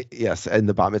gerbil? And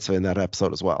the bat mitzvah in that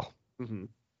episode as well. Mm-hmm.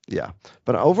 Yeah.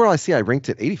 But overall, I ranked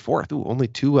it 84th. Ooh, only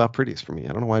 2 pretties for me.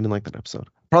 I don't know why I didn't like that episode.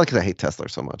 Probably because I hate Tesla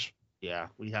so much. Yeah.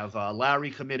 We have Larry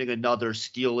committing another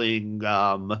stealing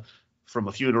from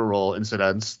a funeral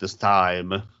incident. This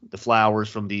time, the flowers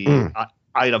from the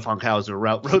Ida Funkhauser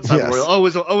roadside memorial.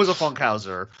 Always a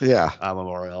Funkhauser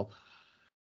memorial.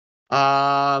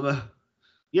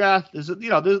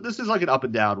 This is like an up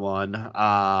and down one.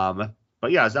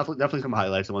 But yeah, it's definitely some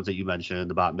highlights. The ones that you mentioned,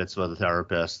 the bat mitzvah, the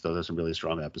therapist. So there's some really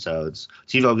strong episodes.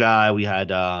 TiVo guy, we had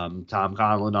Tom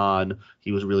Conlon on.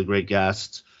 He was a really great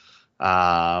guest.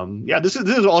 This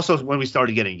is also when we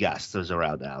started getting guests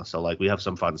around now. So like we have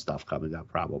some fun stuff coming up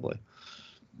probably.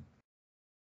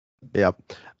 Yep.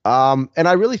 And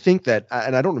I really think that,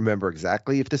 and I don't remember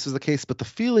exactly if this was the case, but the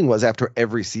feeling was after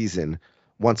every season,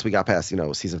 once we got past,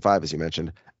 season 5, as you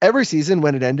mentioned, every season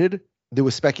when it ended, there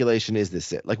was speculation, is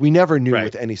this it? Like we never knew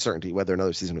with any certainty whether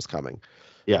another season was coming.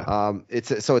 Yeah.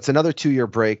 It's another 2-year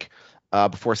break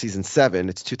before season 7.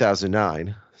 It's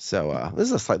 2009. So this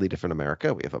is a slightly different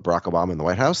America. We have a Barack Obama in the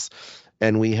White House,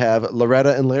 and we have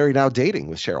Loretta and Larry now dating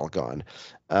with Cheryl gone.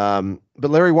 But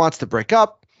Larry wants to break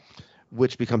up,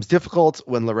 which becomes difficult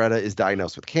when Loretta is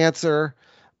diagnosed with cancer.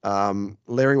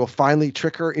 Larry will finally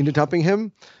trick her into dumping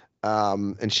him,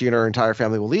 and she and her entire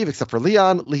family will leave except for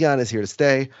Leon. Leon is here to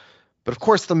stay. But of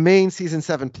course, the main season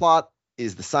 7 plot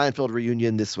is the Seinfeld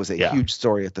reunion. This was a huge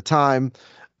story at the time.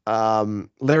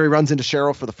 Larry runs into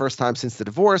Cheryl for the first time since the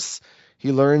divorce.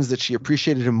 He learns that she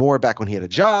appreciated him more back when he had a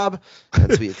job,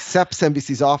 and so he accepts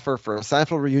NBC's offer for a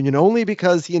Seinfeld reunion only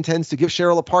because he intends to give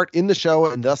Cheryl a part in the show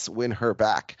and thus win her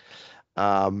back.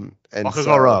 What could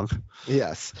go wrong?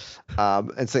 Yes.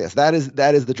 That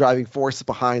is the driving force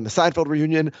behind the Seinfeld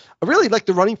reunion. Really, like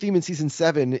the running theme in season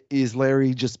 7 is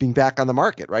Larry just being back on the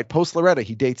market, right? Post Loretta,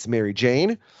 he dates Mary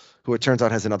Jane, who it turns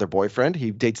out has another boyfriend.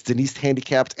 He dates Denise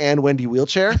Handicapped and Wendy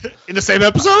Wheelchair. In the same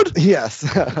episode? Yes.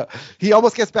 He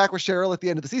almost gets back with Cheryl at the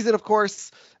end of the season, of course,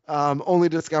 only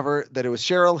to discover that it was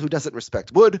Cheryl who doesn't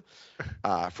respect wood,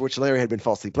 for which Larry had been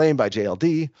falsely blamed by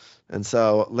JLD. And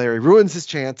so Larry ruins his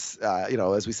chance,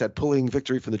 as we said, pulling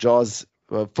victory from the jaws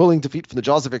fooling defeat from the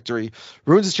jaws of victory,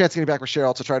 ruins his chance of getting back with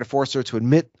Cheryl to try to force her to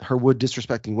admit her Wood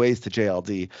disrespecting ways to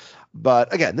JLD.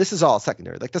 But again, this is all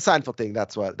secondary. Like the Seinfeld thing,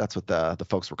 that's what the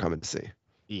folks were coming to see.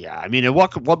 Yeah, I mean,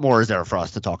 what more is there for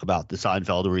us to talk about the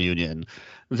Seinfeld reunion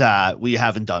that we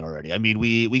haven't done already? I mean,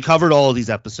 we covered all of these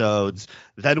episodes.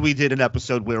 Then we did an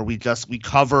episode where we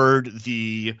covered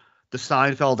the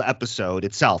Seinfeld episode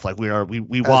itself. Like we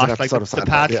watched like the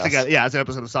patch together. Yeah, as an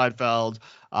episode of Seinfeld.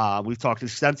 We've talked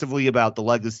extensively about the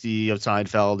legacy of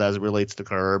Seinfeld as it relates to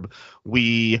Curb.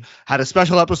 We had a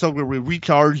special episode where we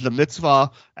recharged the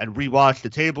mitzvah and rewatched the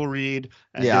table read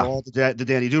and did all the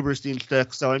Danny Duberstein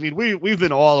stick. So I mean, we've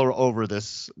been all over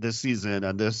this season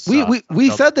and this. We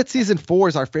said that season 4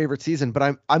 is our favorite season,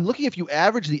 but I'm looking if you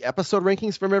average the episode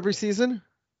rankings from every season.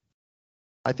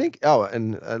 I think. Oh,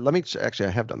 and let me actually,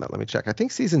 I have done that. Let me check. I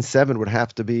think season 7 would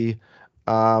have to be.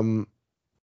 Oh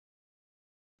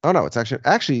no, it's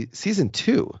actually season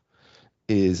 2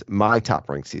 is my top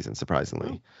ranked season,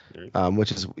 surprisingly,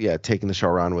 which is taking the show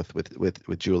around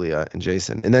with Julia and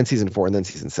Jason, and then season 4, and then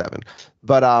season 7.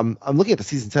 But I'm looking at the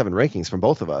season 7 rankings from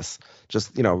both of us.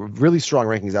 Just really strong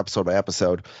rankings episode by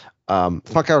episode.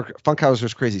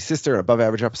 Funkhauser's Crazy Sister, an above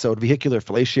average episode. Vehicular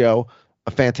Fellatio,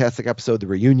 a fantastic episode. The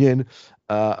Reunion,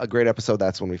 a great episode.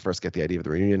 That's when we first get the idea of the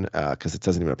reunion, because it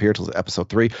doesn't even appear until episode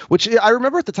 3, which I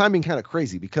remember at the time being kind of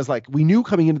crazy because like we knew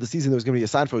coming into the season there was going to be a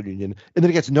Seinfeld reunion, and then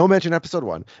it gets no mention episode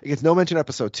 1, it gets no mention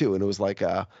episode 2, and it was like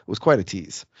it was quite a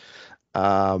tease.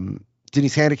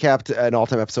 Denny's Handicapped, an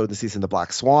all-time episode of the season. The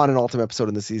Black Swan, an all-time episode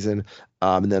in the season,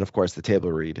 and then of course the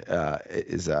table read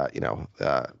is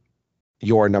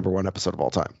your number 1 episode of all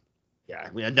time. Yeah,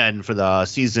 and then for the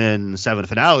season 7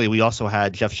 finale, we also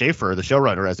had Jeff Schaffer, the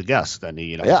showrunner, as a guest, and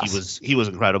he was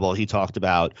incredible. He talked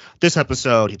about this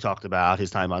episode. He talked about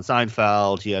his time on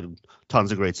Seinfeld. He had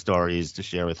tons of great stories to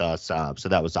share with us. So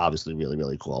that was obviously really,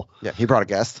 really cool. Yeah, he brought a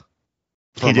guest.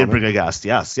 He did bring a guest.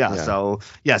 Yes, yeah. So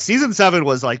yeah, season 7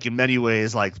 was like in many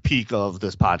ways like peak of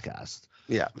this podcast.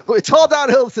 Yeah, it's all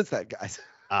downhill since then, guys.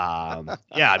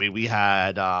 Yeah, I mean we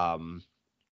had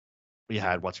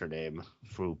what's her name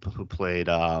who played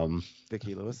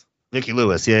Vicki Lewis. Vicki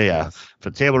Lewis, yeah. Yes.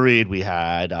 For the table read, we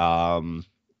had the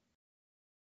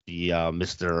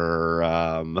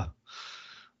Mr.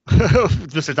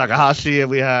 Mr. Takahashi,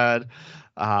 and we had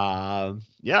so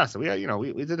we had,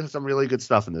 we did some really good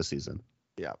stuff in this season.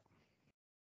 Yeah.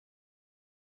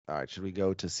 All right, should we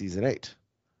go to season 8?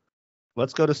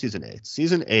 Let's go to season 8.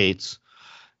 Season 8.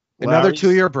 Another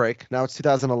 2-year break. Now it's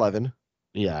 2011.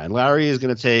 Yeah, and Larry is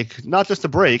going to take not just a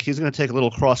break, he's going to take a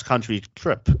little cross-country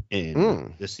trip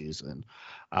in this season.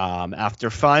 After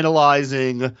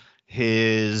finalizing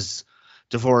his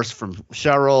divorce from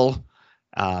Cheryl,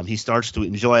 he starts to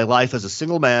enjoy life as a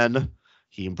single man.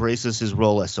 He embraces his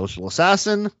role as social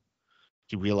assassin.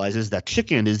 He realizes that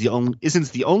chicken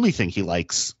isn't the only thing he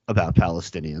likes about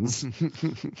Palestinians.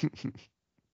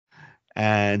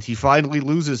 And he finally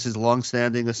loses his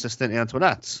long-standing assistant,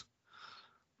 Antoinette.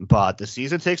 But the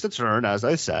season takes a turn, as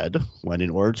I said, when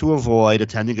in order to avoid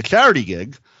attending a charity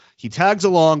gig, he tags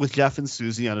along with Jeff and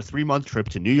Susie on a 3-month trip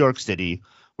to New York City,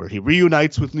 where he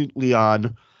reunites with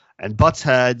Leon and butts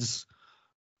heads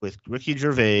with Ricky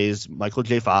Gervais, Michael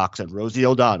J. Fox, and Rosie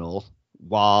O'Donnell,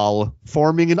 while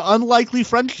forming an unlikely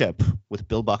friendship with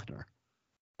Bill Buckner.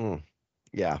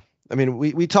 Yeah. I mean,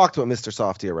 we talked about Mr.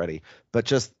 Softy already, but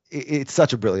just it's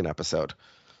such a brilliant episode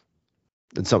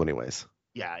in so many ways.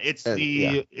 Yeah, it's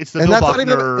the and Bill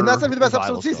Buckner, and that's not even the best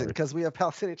episode of the season because we have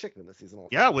Palestinian chicken in this season also.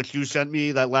 Yeah, which you sent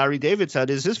me that Larry David said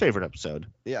is his favorite episode.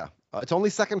 Yeah, it's only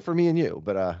second for me and you,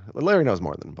 but Larry knows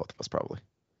more than both of us probably.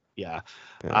 Yeah.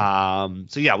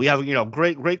 So yeah, we have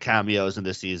great cameos in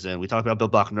this season. We talked about Bill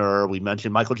Buckner. We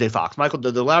mentioned Michael J. Fox.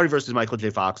 The Larry versus Michael J.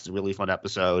 Fox is a really fun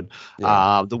episode.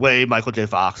 Yeah. The way Michael J.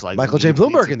 Fox Michael J.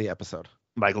 Bloomberg in the episode.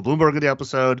 Michael Bloomberg in the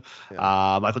episode.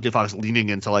 Yeah. Michael J. Fox leaning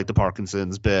into like the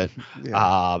Parkinson's bit.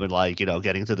 Yeah. And like,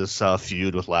 getting to this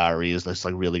feud with Larry is this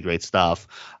like really great stuff.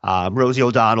 Rosie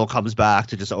O'Donnell comes back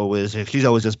to she's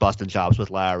always just busting chops with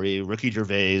Larry. Ricky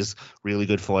Gervais, really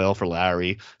good foil for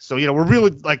Larry. So, we're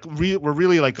really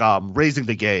raising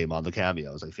the game on the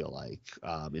cameos, I feel like,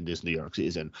 in this New York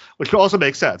season, which also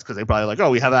makes sense because they probably like,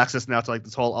 we have access now to like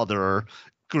this whole other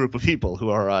group of people who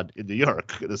are in New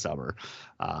York this summer,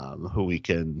 who we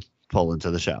can pull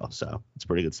into the show. So it's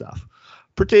pretty good stuff.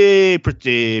 Pretty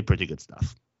good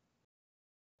stuff.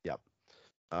 Yep.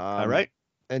 All right.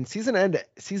 And season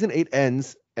 8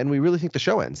 ends, and we really think the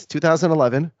show ends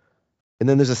 2011, and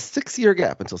then there's a 6-year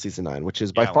gap until season 9, which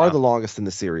is by far the longest in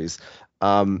the series.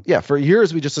 For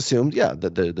years we just assumed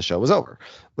that the show was over.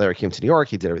 Larry came to New York.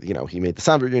 He did everything. He made the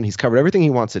sound reunion. He's covered everything he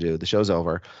wants to do. The show's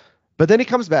over, but then he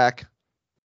comes back.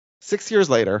 6 years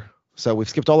later, so we've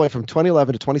skipped all the way from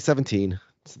 2011 to 2017.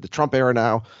 It's the Trump era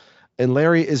now, and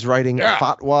Larry is writing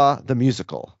Fatwa the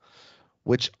musical,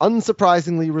 which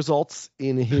unsurprisingly results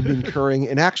in him incurring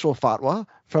an actual fatwa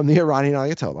from the Iranian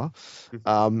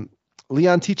Ayatollah.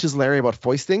 Leon teaches Larry about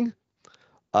foisting.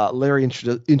 Larry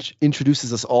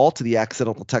introduces us all to the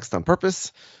accidental text on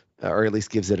purpose, or at least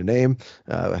gives it a name.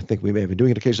 I think we may have been doing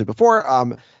it occasionally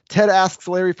before. Ted asks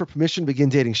Larry for permission to begin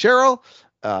dating Cheryl.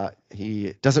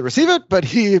 He doesn't receive it, but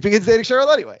he begins dating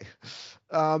Cheryl anyway.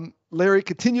 Larry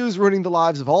continues ruining the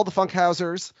lives of all the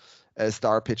Funkhausers, as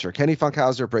star pitcher Kenny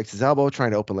Funkhauser breaks his elbow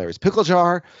trying to open Larry's pickle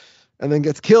jar, and then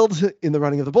gets killed in the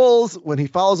running of the Bulls when he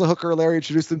follows a hooker Larry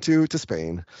introduced him to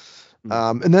Spain.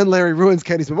 And then Larry ruins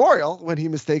Kenny's memorial when he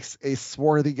mistakes a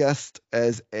swarthy guest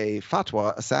as a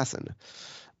fatwa assassin.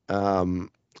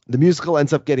 The musical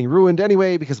ends up getting ruined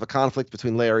anyway because of a conflict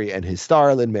between Larry and his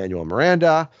star, Lin-Manuel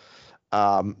Miranda.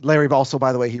 Larry also,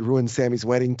 by the way, he ruined Sammy's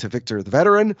wedding to Victor the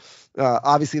veteran.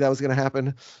 Obviously, that was going to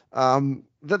happen.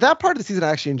 That part of the season I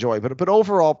actually enjoy, but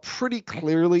overall, pretty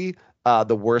clearly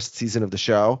the worst season of the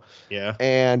show. Yeah.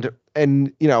 And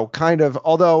kind of,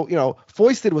 although,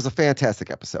 Foisted was a fantastic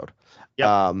episode.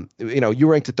 Yep. You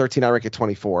ranked at 13, I ranked at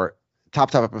 24.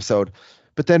 Top episode.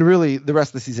 But then really the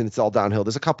rest of the season, it's all downhill.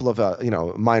 There's a couple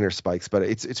of, minor spikes, but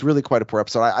it's really quite a poor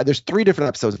episode. There's 3 different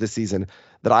episodes this season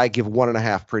that I give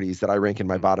 1.5 pretties that I rank in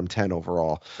my bottom 10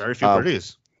 overall. Very few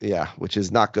pretties. Yeah, which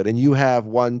is not good. And you have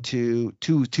two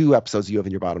episodes you have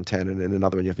in your bottom 10 and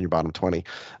another one you have in your bottom 20.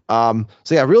 So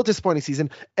yeah, real disappointing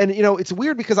season. And, it's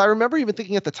weird because I remember even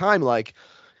thinking at the time, like,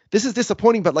 this is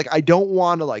disappointing, but I don't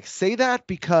want to say that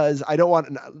because I don't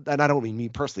want, and I don't mean me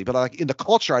personally, but in the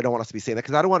culture, I don't want us to be saying that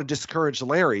because I don't want to discourage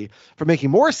Larry from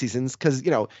making more seasons because,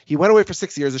 he went away for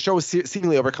 6 years. The show was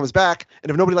seemingly over, comes back. And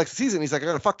if nobody likes the season, he's like, I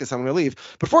gotta fuck this. I'm going to leave.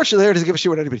 But fortunately, Larry doesn't give a shit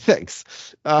what anybody thinks.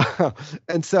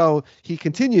 And so he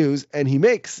continues and he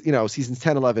makes, seasons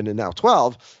 10, 11, and now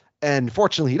 12. And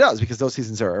fortunately he does because those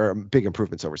seasons are big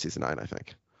improvements over season 9, I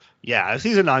think. Yeah,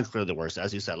 season 9 is clearly the worst,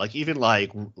 as you said. Even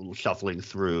shuffling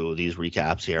through these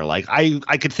recaps here,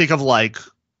 I could think of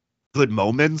good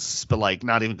moments, but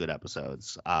not even good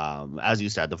episodes. As you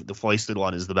said, the Foisted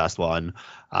one is the best one.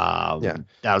 That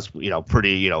was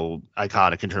pretty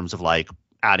iconic in terms of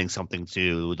adding something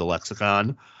to the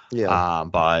lexicon. Yeah.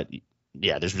 But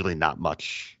yeah, there's really not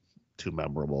much too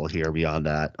memorable here beyond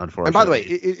that, unfortunately. And by the way,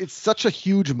 it's such a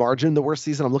huge margin, the worst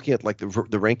season. I'm looking at the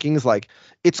rankings,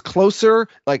 it's closer,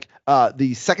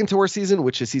 the second to worst season,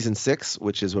 which is season 6,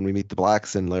 which is when we meet the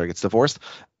Blacks and Larry gets divorced.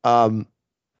 The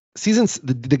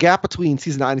gap between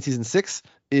season 9 and season 6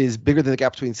 is bigger than the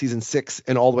gap between season 6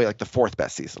 and all the way the 4th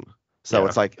best season. So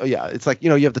it's you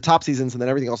have the top seasons and then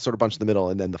everything else sort of bunched in the middle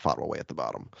and then the fatwa way at the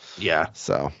bottom. Yeah.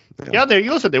 So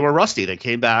they were rusty. They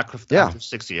came back after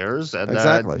 6 years and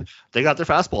then they got their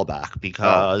fastball back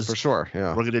because for sure. Yeah.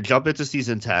 We're going to jump into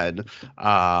season 10,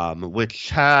 which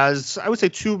has, I would say,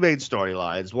 2 main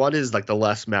storylines. One is the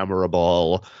less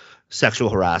memorable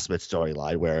sexual harassment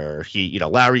storyline where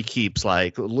Larry keeps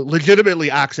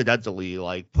legitimately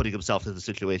accidentally putting himself into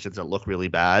situations that look really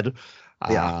bad.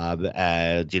 And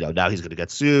now he's going to get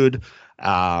sued.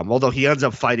 Although he ends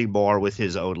up fighting more with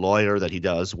his own lawyer than he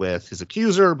does with his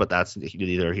accuser, but that's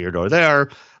neither here nor there.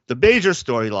 The major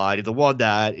storyline, the one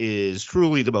that is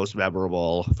truly the most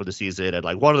memorable for the season and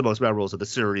one of the most memorable of the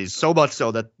series, so much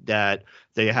so that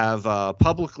they have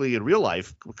publicly in real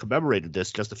life commemorated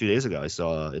this just a few days ago. I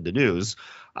saw in the news.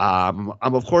 I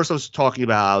was talking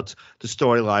about the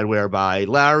storyline whereby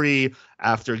Larry,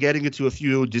 after getting into a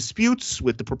few disputes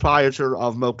with the proprietor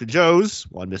of Mocha Joe's,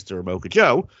 one Mr. Mocha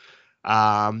Joe,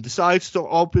 decides to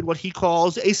open what he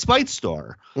calls a spite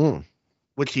store,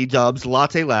 which he dubs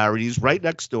Latte Larry's right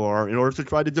next door in order to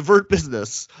try to divert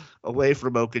business away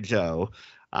from Mocha Joe.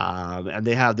 And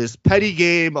they have this petty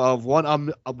game of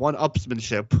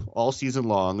one-upsmanship all season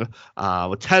long.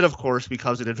 Ted, of course,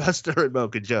 becomes an investor in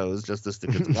Mocha Joe's just to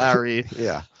stick it to Larry.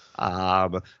 Yeah.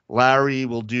 Larry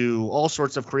will do all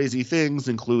sorts of crazy things,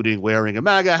 including wearing a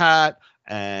MAGA hat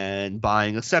and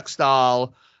buying a sex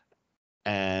doll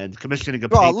and commissioning a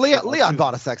painting. Leon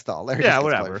bought a sex doll. Larry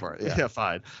whatever. For it. Yeah,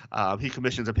 fine. He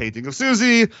commissions a painting of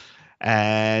Susie,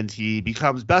 and he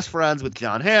becomes best friends with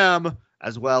John Hamm,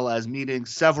 as well as meeting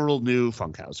several new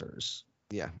Funkhausers.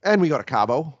 Yeah, and we go to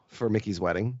Cabo for Mickey's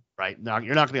wedding. Right. Now,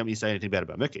 you're not going to get me say anything bad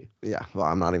about Mickey. Yeah, well,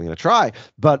 I'm not even going to try.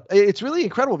 But it's really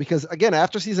incredible because, again,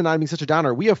 after season 9 being such a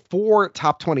downer, we have 4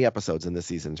 top 20 episodes in this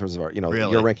season in terms of our, your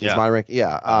rankings, my rank.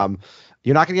 Yeah.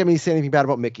 You're not going to get me to say anything bad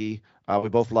about Mickey. We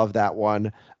both love that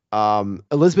one.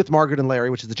 Elizabeth, Margaret, and Larry,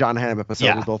 which is the John Hamm episode.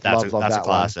 Yeah, we both love that a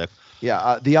classic.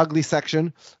 Yeah, the ugly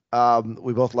section.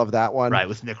 We both love that one. Right,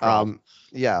 with Nick Kroll.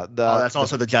 Yeah, that's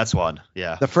also the Jets one.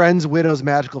 Yeah. The Friends Widow's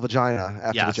magical vagina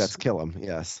after the Yes. Jets kill him.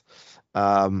 Yes.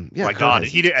 Yeah, my Kurt God,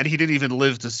 has- he didn't even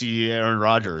live to see Aaron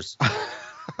Rodgers.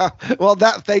 Well,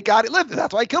 thank God he lived.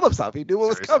 That's why he killed himself. He knew what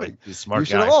was coming. He's a smart You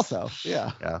should guy. have also.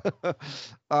 Yeah. Yeah.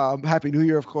 Happy New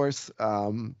Year, of course.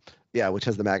 Which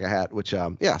has the MAGA hat. Which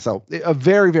so a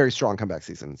very, very strong comeback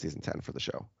season 10 for the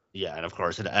show. Yeah, and of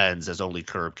course it ends as only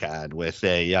Curb can with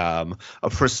a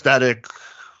prosthetic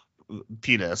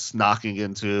penis knocking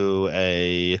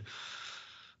into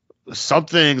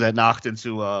something that knocked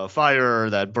into a fire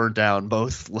that burnt down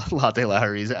both Latte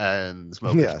Larry's and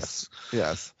Smoke. Yes.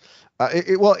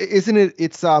 Isn't it?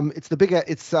 It's the big.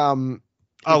 It's Joey.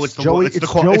 It's Joey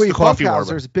coffee warmer.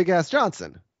 Funkhauser's Big Ass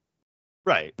Johnson.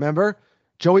 Right. Remember,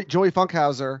 Joey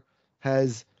Funkhauser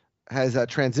has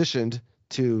transitioned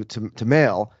to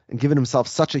male and given himself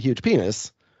such a huge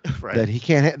penis Right. that he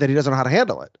doesn't know how to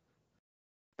handle it.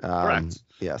 Correct.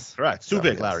 Yes. Correct. Too So,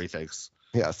 big, yes. Larry thinks.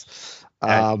 Yes.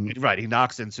 Right. He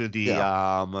knocks into the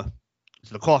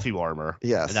coffee warmer.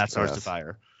 Yes, And that starts yes. the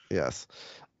fire. Yes.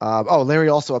 Larry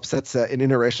also upsets an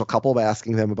interracial couple by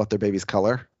asking them about their baby's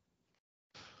color.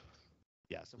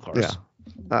 Yes, of course.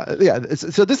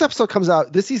 So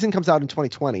this season comes out in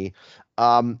 2020.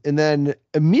 And then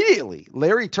immediately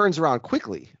Larry turns around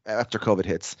quickly after COVID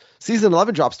hits. Season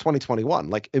 11 drops 2021,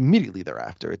 like immediately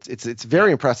thereafter. It's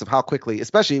very impressive how quickly,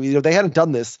 especially, they hadn't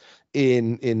done this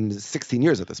in 16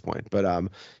 years at this point, but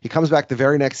he comes back the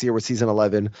very next year with season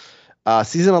 11.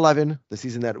 Season 11, the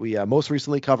season that we most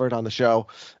recently covered on the show,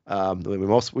 that we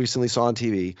most recently saw on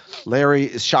TV. Larry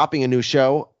is shopping a new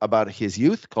show about his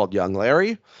youth called Young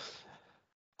Larry.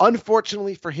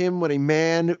 Unfortunately for him, when a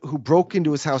man who broke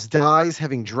into his house dies,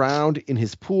 having drowned in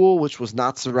his pool, which was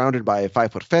not surrounded by a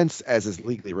 5-foot fence, as is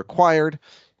legally required,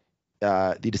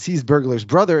 the deceased burglar's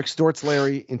brother extorts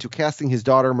Larry into casting his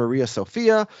daughter, Maria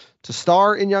Sophia, to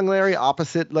star in Young Larry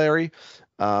opposite Larry.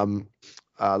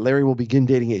 Larry will begin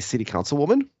dating a city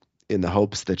councilwoman in the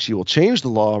hopes that she will change the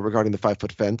law regarding the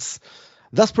 5-foot fence,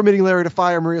 thus permitting Larry to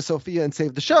fire Maria Sophia and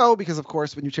save the show, because, of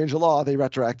course, when you change the law, they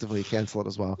retroactively cancel it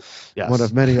as well. Yes. One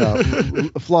of many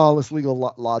flawless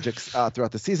legal logics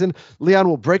throughout the season. Leon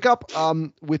will break up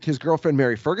with his girlfriend,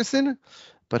 Mary Ferguson,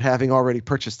 but having already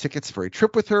purchased tickets for a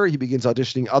trip with her, he begins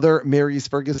auditioning other Marys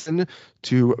Ferguson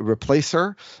to replace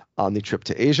her on the trip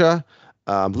to Asia.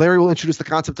 Larry will introduce the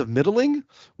concept of middling,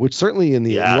 which certainly in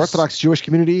the Orthodox Jewish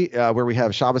community, where we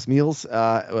have Shabbos meals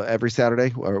every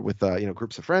Saturday with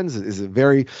groups of friends, is a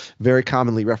very, very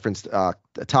commonly referenced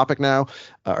topic now,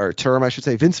 or term, I should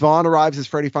say. Vince Vaughn arrives as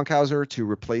Freddie Funkhauser to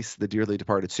replace the dearly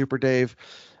departed Super Dave.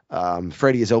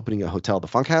 Freddie is opening a hotel, the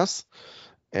Funkhouse.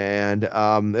 And it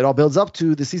all builds up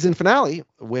to the season finale,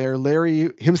 where Larry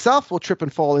himself will trip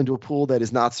and fall into a pool that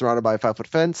is not surrounded by a 5-foot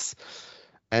fence.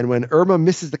 And when Irma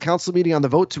misses the council meeting on the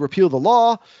vote to repeal the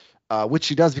law, which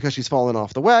she does because she's fallen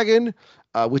off the wagon,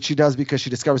 which she does because she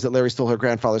discovers that Larry stole her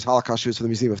grandfather's Holocaust shoes from the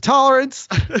Museum of Tolerance.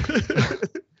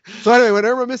 So anyway, when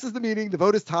Irma misses the meeting, the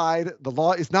vote is tied. The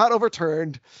law is not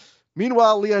overturned.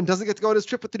 Meanwhile, Leon doesn't get to go on his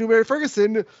trip with the new Mary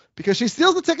Ferguson because she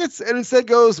steals the tickets and instead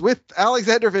goes with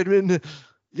Alexander Vidman.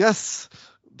 Yes,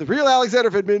 the real Alexander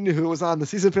Vidman, who was on the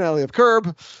season finale of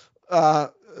Curb.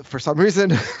 For some reason,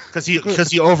 because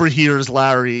he overhears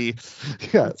Larry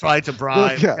try to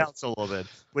bribe the councilwoman,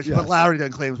 which but Larry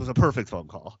then claims was a perfect phone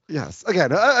call. Yes,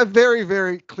 again, a very,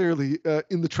 very clearly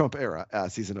in the Trump era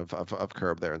season of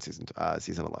Curb there in season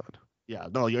 11. Yeah,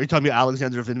 no, you're telling me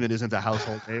Alexander Vidman isn't a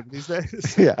household name these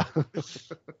days? Yeah.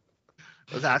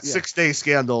 That 6-day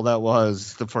scandal that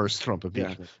was the first Trump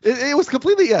impeachment. It was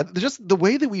completely, just the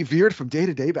way that we veered from day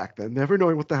to day back then, never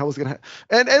knowing what the hell was going to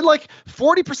happen. And like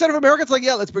 40% of Americans like,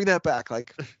 let's bring that back.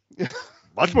 Like,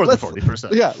 much more than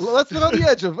 40%. Yeah, let's get on the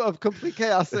edge of complete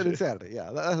chaos and insanity.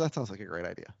 Yeah, that sounds like a great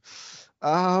idea.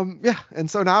 And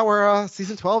so now we're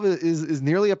season 12 is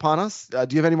nearly upon us. Do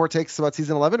you have any more takes about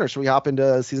season 11, or should we hop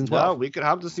into season 12? No, we could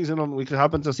hop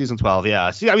into season 12.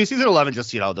 Yeah. See, I mean, season 11,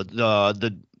 just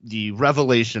the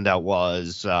revelation that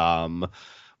was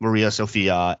Maria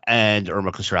Sophia and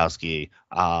Irma Kostrowski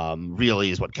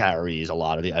really is what carries a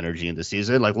lot of the energy in the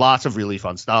season. Like, lots of really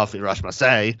fun stuff. Rush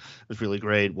Massey was really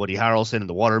great. Woody Harrelson and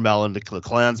the Watermelon, the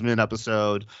Klansman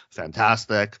episode,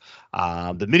 fantastic.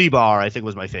 The minibar, I think,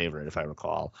 was my favorite, if I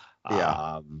recall.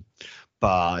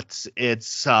 But it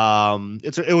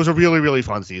was a really, really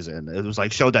fun season. It was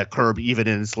like showed that Curb, even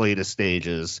in its latest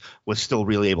stages, was still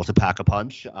really able to pack a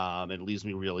punch. And it leaves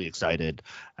me really excited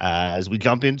as we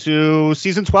jump into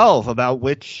season 12, about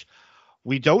which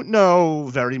we don't know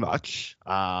very much.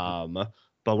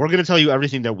 But we're going to tell you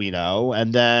everything that we know,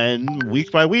 and then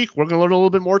week by week, we're going to learn a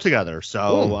little bit more together.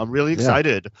 So I'm really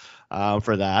excited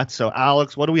for that. So,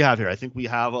 Alex, what do we have here? I think we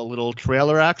have a little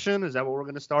trailer action. Is that what we're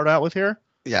going to start out with here?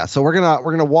 Yeah, so we're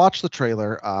gonna watch the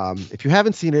trailer. If you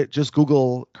haven't seen it, just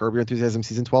Google Curb Your Enthusiasm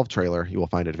season 12 trailer. You will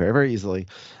find it very, very easily.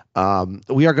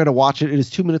 We are going to watch it. It is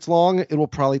 2 minutes long. It will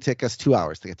probably take us 2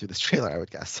 hours to get through this trailer, I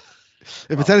would guess,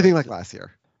 if it's anything like last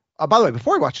year. By the way,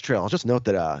 before we watch the trailer, I'll just note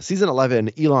that season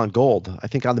 11, Elon Gold, I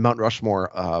think on the Mount Rushmore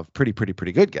of pretty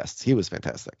good guests. He was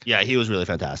fantastic. Yeah, he was really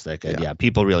fantastic, and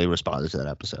people really responded to that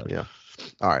episode. Yeah.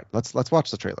 All right, let's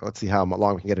watch the trailer. Let's see how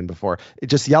long we can get in before.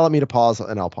 Just yell at me to pause,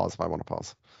 and I'll pause if I want to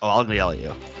pause. Oh, I'll yell at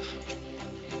you.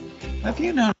 Have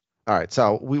you known? All right,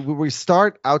 so we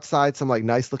start outside some like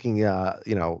nice looking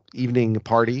evening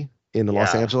party in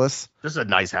Los Angeles. This is a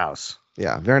nice house.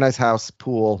 Yeah, very nice house,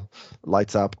 pool,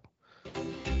 lights up.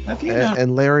 Have you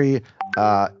and Larry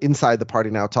inside the party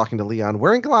now talking to Leon,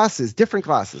 wearing glasses, different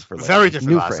glasses for Larry. Very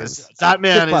different glasses. Frames. That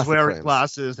man is Plastic wearing frames.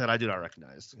 glasses that I do not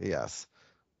recognize. Yes.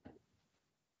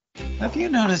 Have you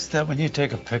noticed that when you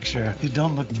take a picture, you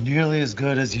don't look nearly as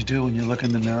good as you do when you look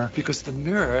in the mirror? Because the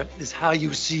mirror is how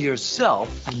you see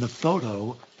yourself, and the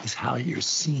photo is how you're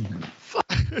seen.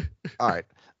 All right.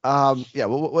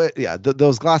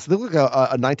 Those glasses, they look like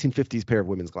a 1950s pair of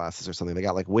women's glasses or something. They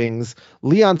got like wings.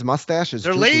 Leon's mustache is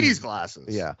They're drooping. ladies'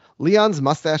 glasses. Yeah. Leon's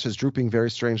mustache is drooping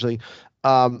very strangely.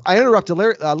 I interrupted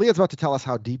Larry. Leon's about to tell us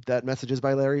how deep that message is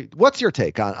by Larry. What's your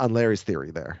take on Larry's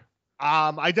theory there?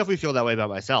 I definitely feel that way about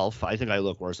myself. I think I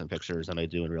look worse in pictures than I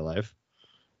do in real life.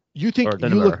 You think you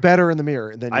look better in the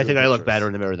mirror than I think I look pictures. better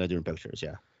in the mirror than I do in pictures,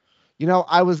 yeah. You know,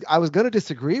 I was going to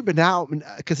disagree, but now,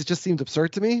 because it just seemed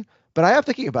absurd to me, but I am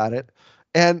thinking about it.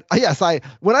 And yes,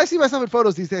 when I see myself in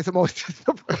photos these days, I'm always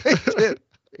disappointed.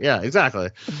 Yeah, exactly.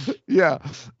 Yeah.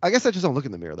 I guess I just don't look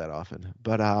in the mirror that often.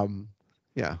 But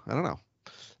yeah, I don't know.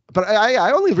 But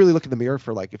I only really look in the mirror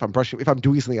for like if I'm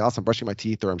doing something else, I'm brushing my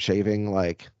teeth or I'm shaving,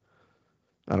 like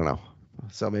I don't know.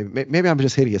 So maybe I'm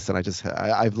just hideous and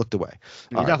I've looked away.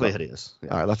 You're definitely hideous. Yeah.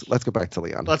 All right, let's go back to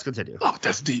Leon. Let's continue. Oh,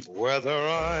 that's deep. Whether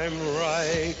I'm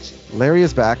right. Larry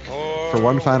is back for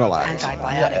one final act.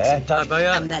 Antibiotics.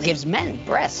 That gives men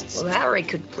breasts. Well, Larry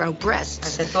could grow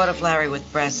breasts. I thought of Larry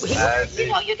with breasts. You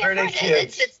get pregnant.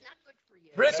 It's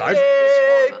not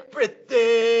good for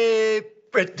you.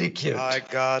 Pretty cute. I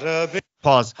gotta be.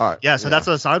 Pause. All right, yeah, so that's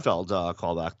a Seinfeld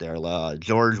callback there.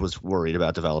 George was worried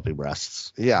about developing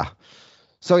breasts. Yeah.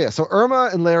 So Irma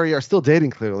and Larry are still dating,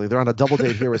 clearly. They're on a double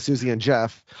date here with Susie and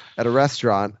Jeff at a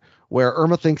restaurant where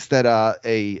Irma thinks that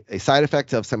a side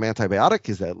effect of some antibiotic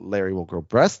is that Larry will grow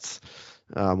breasts,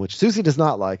 which Susie does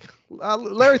not like.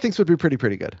 Larry thinks would be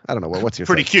pretty good. I don't know. What's your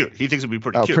pretty sense? Cute. He thinks it would be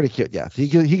pretty cute. Oh, pretty cute, yeah. He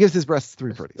gives his breasts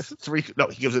 3 pretties. He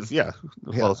gives it, yeah.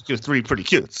 Well, he gives 3 pretty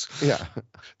cutes. Yeah.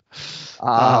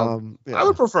 I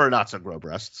would prefer not to grow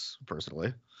breasts,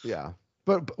 personally. Yeah.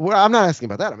 But I'm not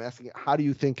asking about that. I'm asking,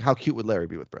 how cute would Larry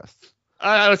be with breasts?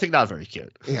 I don't think not very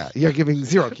cute. Yeah, you're giving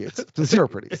 0 cutes, 0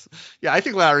 pretties. Yeah, I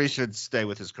think Larry should stay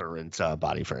with his current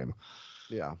body frame.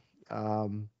 Yeah. All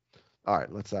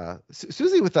right, let's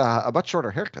Susie with a much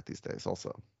shorter haircut these days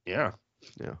also. Yeah.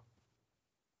 Yeah.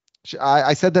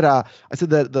 I said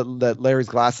that Larry's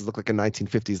glasses look like a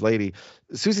 1950s lady.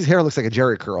 Susie's hair looks like a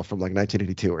Jerry curl from like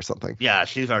 1982 or something. Yeah,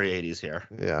 she's very 80s here.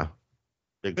 Yeah.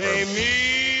 Big perm.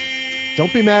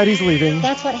 Don't be mad he's leaving.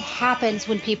 That's what happens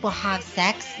when people have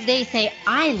sex. They say,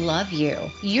 I love you.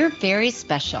 You're very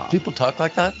special. People talk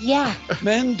like that? Yeah.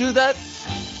 Men do that?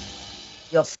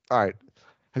 All right.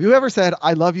 Have you ever said,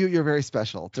 I love you, you're very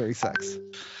special during sex?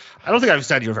 I don't think I've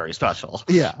said you're very special.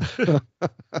 Yeah.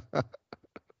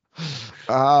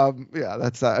 Yeah,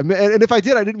 that's and if I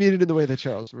did, I didn't mean it in the way that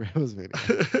Charles was meaning.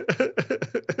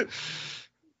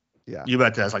 Yeah. You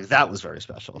meant that like that was very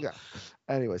special. Yeah.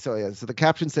 Anyway, so the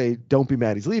captions say, "Don't be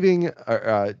mad he's leaving,"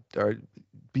 or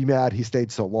 "Be mad he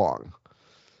stayed so long."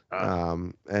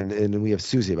 And we have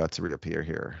Susie about to reappear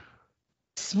here.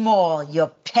 Small,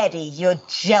 you're petty, you're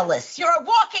jealous. You're a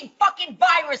walking fucking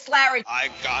virus, Larry. I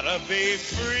gotta be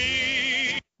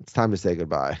free. It's time to say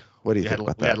goodbye. What do you think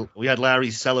about that? We had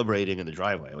Larry celebrating in the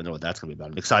driveway. I don't know what that's going to be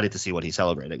about. I'm excited to see what he's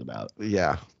celebrating about.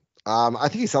 Yeah. I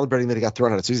think he's celebrating that he got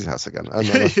thrown out of Susie's house again.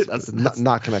 That's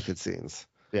not connected scenes.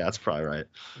 Yeah, that's probably right.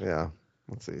 Yeah.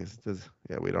 Let's see.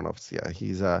 Yeah, we don't know if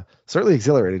he's certainly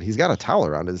exhilarated. He's got a towel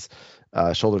around his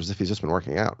shoulders as if he's just been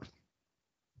working out.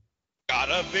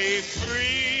 Gotta be free.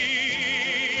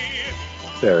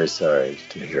 Very sorry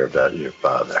to hear about your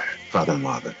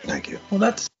father-in-law, but thank you. Well,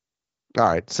 that's all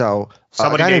right. So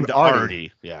somebody a guy named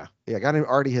Artie. Yeah, a guy named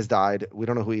Artie has died. We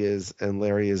don't know who he is, and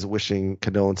Larry is wishing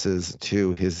condolences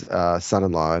to his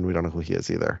son-in-law, and we don't know who he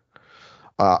is either.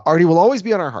 Artie will always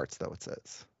be on our hearts, though, it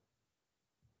says.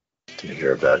 To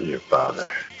hear about your father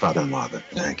and mother.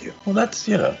 Thank you. Well, that's,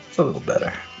 it's a little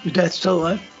better. Your dad's still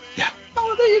alive? Yeah. Oh,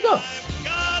 well, there you go.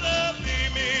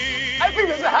 I think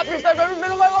it's the happiest I've ever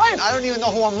been in my life. I don't even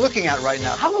know who I'm looking at right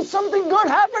now. How is something good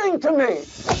happening to me?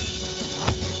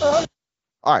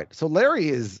 All right, so Larry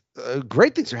is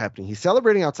great things are happening. He's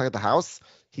celebrating outside the house.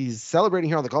 He's celebrating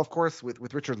here on the golf course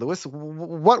with Richard Lewis.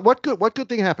 What good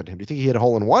thing happened to him? Do you think he hit a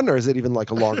hole in one, or is it even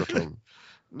like a longer term?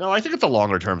 No, I think it's a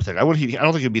longer term thing. I don't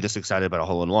think he'd be this excited about a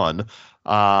hole in one.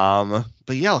 But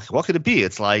yeah, what could it be?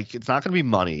 It's like it's not going to be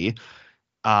money.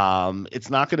 It's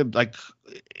not going to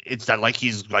it's not like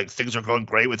he's like things are going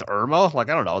great with Irma. Like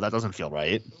I don't know, that doesn't feel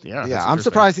right. Yeah, yeah, I'm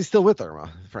surprised he's still with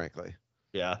Irma, frankly.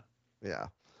 Yeah. Yeah.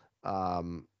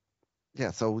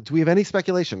 So do we have any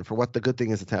speculation for what the good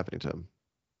thing is that's happening to him?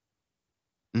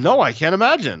 No, I can't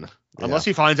imagine. Yeah. Unless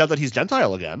he finds out that he's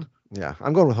Gentile again. Yeah,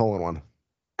 I'm going with hole in one.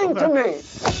 To me.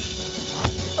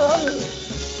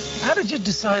 How did you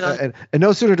decide on... And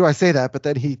no sooner do I say that, but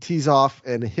then he tees off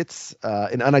and hits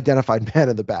an unidentified man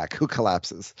in the back who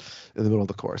collapses in the middle of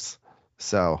the course.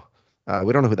 So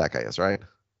we don't know who that guy is, right?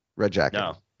 Red jacket.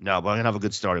 No, but I'm going to have a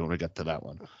good story when we get to that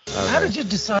one. Okay. How did you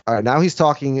decide? All right, now he's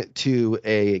talking to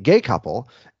a gay couple,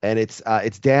 and it's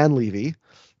Dan Levy.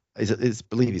 Is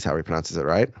Levy's how he pronounces it,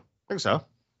 right? I think so.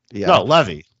 Yeah. No,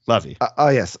 Levy. Oh,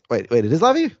 yes. Wait, it is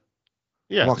Levy?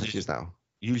 Yeah. I'm all confused now.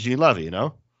 Eugene Levy,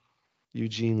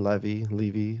 Eugene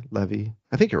Levy.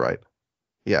 I think you're right.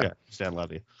 Yeah. Stan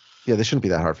Levy. Yeah, this shouldn't be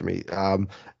that hard for me.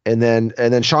 And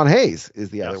then Sean Hayes is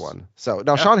the other one. So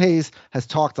now Sean Hayes has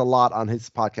talked a lot on his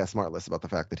podcast Smartless about the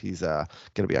fact that he's going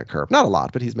to be on Curb. Not a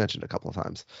lot, but he's mentioned a couple of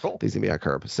times. Cool. He's going to be on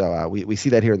Curb. So we see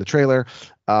that here in the trailer.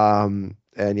 And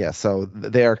yeah, so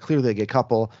they are clearly a gay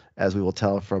couple, as we will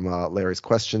tell from Larry's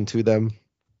question to them.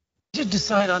 Did you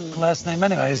decide on the last name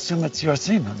anyway? I assume it's your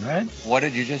semen, right? What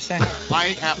did you just say?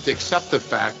 I have to accept the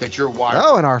fact that you're wired.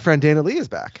 Oh, and our friend Dana Lee is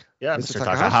back. Yeah, Mr.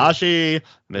 Takahashi,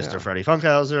 Mr. Freddie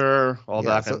Funkhauser, all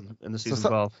back in the season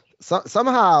 12.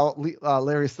 Somehow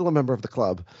Larry is still a member of the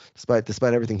club,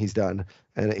 despite everything he's done,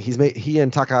 and he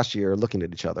and Takahashi are looking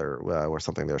at each other or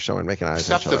something. They're showing, making eyes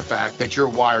at each other. Accept the fact that you're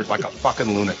wired like a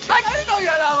fucking lunatic. I didn't know you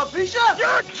had alopecia.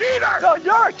 You're a cheater. No,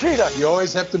 you're a cheater. You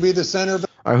always have to be the center of the...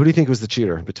 All right, who do you think was the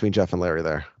cheater between Jeff and Larry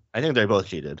there? I think they both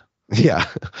cheated. Yeah,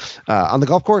 on the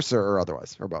golf course or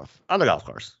otherwise, or both? On the golf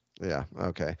course. Yeah.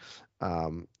 Okay.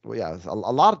 Well, yeah, a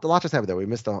lot just happened there. We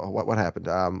missed what happened.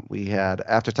 We had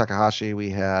after Takahashi,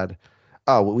 we had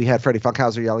Freddie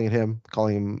Funkhauser yelling at him,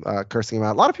 calling him, cursing him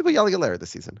out. A lot of people yelling at Larry this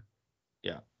season.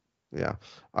 Yeah.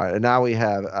 All right, and now we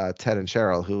have Ted and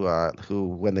Cheryl, who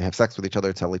when they have sex with each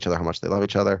other, tell each other how much they love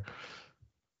each other.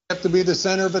 Have to be the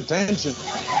center of attention.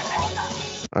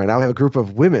 All right, now we have a group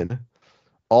of women,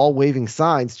 all waving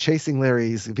signs, chasing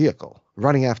Larry's vehicle,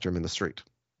 running after him in the street.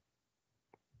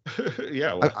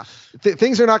 Yeah, well,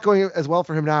 things are not going as well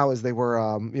for him now as they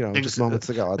were, just moments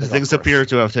ago. Things appear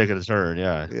to have taken a turn.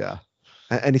 Yeah.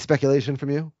 Any speculation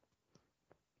from you?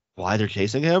 Why they're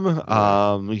chasing him?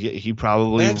 He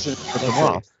probably put them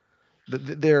off.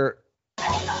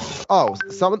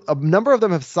 A number of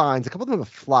them have signs. A couple of them have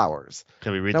flowers.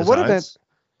 Can we read the signs?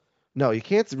 No, you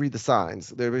can't read the signs.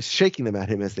 They're shaking them at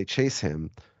him as they chase him.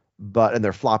 And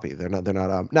they're floppy. They're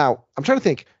not. Now I'm trying to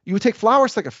think. You would take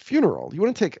flowers to like a funeral. You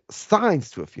wouldn't take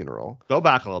signs to a funeral. Go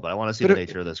back a little bit. I want to see the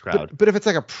nature of this crowd. But if it's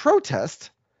like a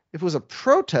protest, if it was a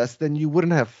protest, then you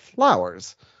wouldn't have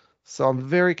flowers. So I'm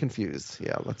very confused.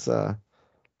 Yeah, let's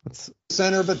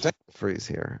center of attention. Freeze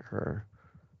here.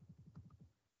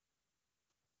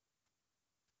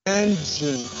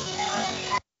 Attention.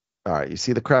 All right, you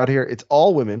see the crowd here? It's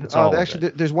all women. Actually,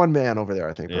 there's one man over there,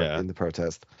 I think, in the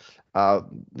protest.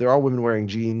 They're all women wearing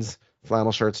jeans,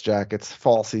 flannel shirts, jackets,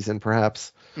 fall season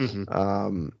perhaps.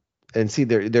 Mm-hmm. And see,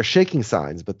 they're shaking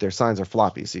signs, but their signs are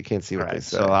floppy, so you can't see what they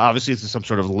say. So obviously it's some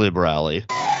sort of lib rally.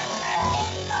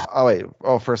 Oh wait,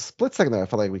 for a split second there, I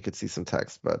felt like we could see some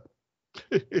text, but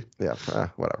yeah,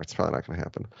 whatever. It's probably not going to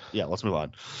happen. Yeah, let's move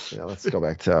on. Yeah, let's go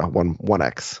back to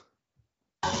 1X.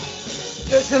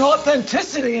 There's an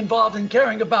authenticity involved in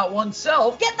caring about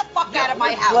oneself. Get the fuck out of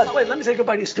my house. Wait, let me say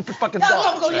goodbye to your stupid fucking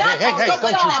dog. No, Hey, don't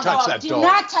you touch that Do dog.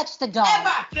 not touch the dog.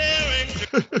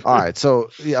 All right, so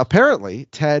apparently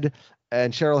Ted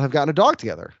and Cheryl have gotten a dog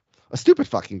together. A stupid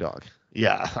fucking dog.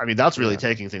 Yeah, I mean that's really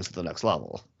taking things to the next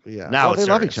level. Yeah, now they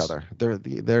love each other.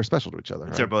 They're special to each other.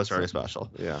 Right? They're both very special.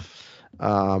 Yeah,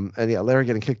 and yeah, Larry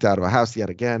getting kicked out of a house yet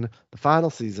again. The final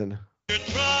season.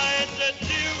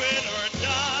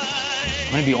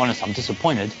 I'm going to be honest, I'm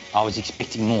disappointed. I was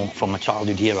expecting more from a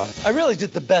childhood hero. I really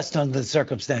did the best under the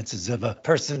circumstances of a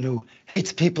person who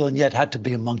hates people and yet had to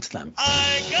be amongst them.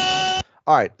 All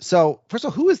right. So first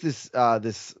of all, who is this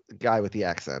this guy with the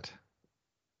accent?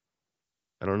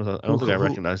 I don't know. I don't think I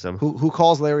recognize him. Who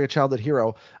calls Larry a childhood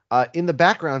hero? In the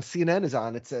background, CNN is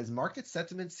on. It says market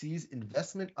sentiment sees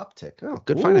investment uptick. Oh,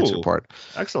 good finance report.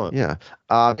 Excellent. Yeah.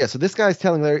 So this guy's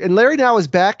telling Larry, and Larry now is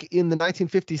back in the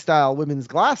 1950 style women's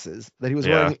glasses that he was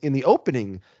wearing in the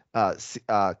opening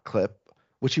clip,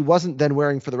 which he wasn't then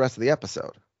wearing for the rest of the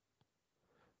episode.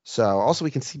 So also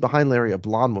we can see behind Larry a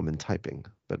blonde woman typing,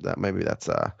 but that's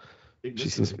she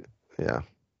seems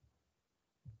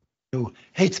who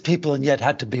hates people and yet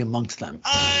had to be amongst them.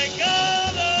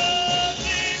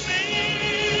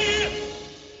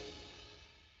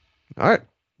 All right,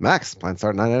 Max, plan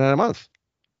start $9.99 a month.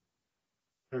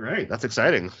 All right, that's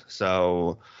exciting.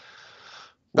 So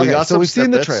we've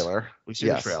seen the trailer. We've seen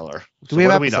the trailer. Do we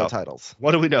have episode titles?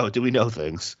 What do we know? Do we know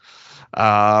things?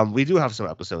 We do have some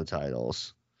episode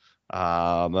titles.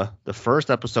 The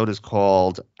first episode is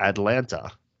called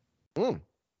Atlanta.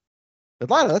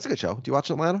 Atlanta, that's a good show. Do you watch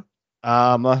Atlanta?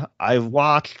 I've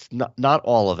watched not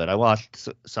all of it. I watched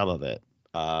some of it.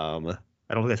 I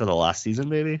don't think I saw the last season,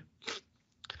 maybe.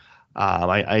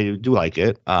 I do like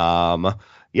it.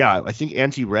 I think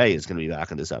Auntie Ray is going to be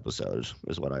back in this episode,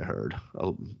 is what I heard.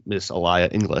 Miss Elia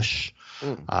English.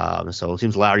 So it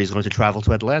seems Larry's going to travel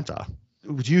to Atlanta.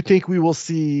 Do you think we will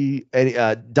see any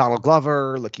Donald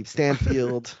Glover, Lakeith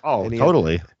Stanfield?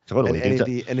 Totally. Any of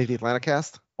the Atlanta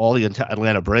cast? All the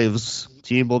Atlanta Braves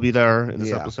team will be there in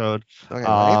this episode. Okay,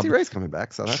 Auntie Ray's coming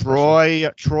back. So that's Troy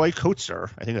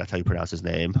Kotsur, I think that's how you pronounce his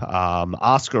name.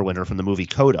 Oscar winner from the movie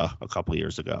Coda a couple of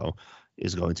years ago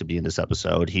is going to be in this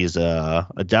episode. He's a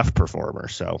deaf performer,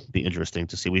 so it'll be interesting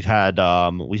to see. We've had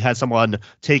someone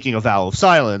taking a vow of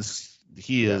silence.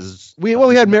 We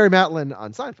had Mary Matlin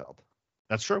on Seinfeld.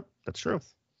 That's true.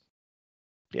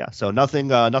 Yeah, so nothing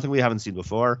we haven't seen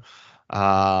before.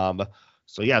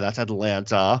 That's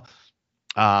Atlanta.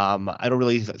 I don't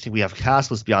really think we have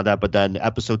cast lists beyond that, but then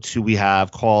episode 2 we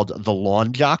have called The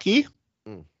Lawn Jockey.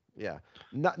 Yeah.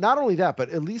 Not only that, but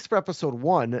at least for episode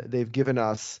 1, they've given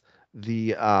us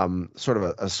the sort of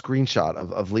a screenshot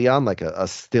of Leon, like a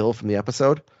still from the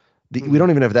episode. We don't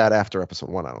even have that after episode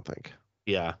 1, I don't think.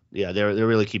 Yeah, they're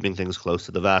really keeping things close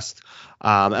to the vest.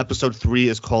 Episode 3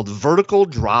 is called Vertical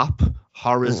Drop,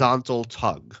 Horizontal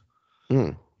Tug.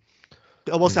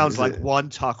 It almost sounds like one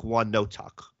tuck, one no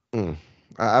tuck.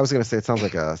 I was going to say it sounds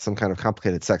like some kind of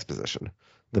complicated sex position.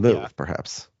 The move,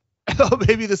 perhaps. Oh,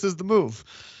 maybe this is the move.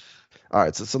 All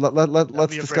right, so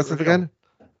let's discuss it again.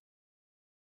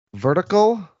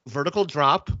 Vertical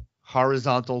drop,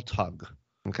 horizontal tug.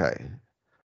 Okay.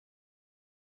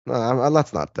 No,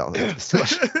 let's not delve into this too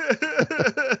much.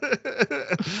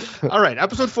 All right,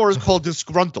 episode 4 is called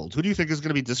Disgruntled. Who do you think is going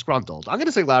to be disgruntled? I'm going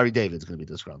to say Larry David's going to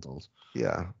be disgruntled.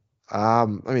 Yeah. I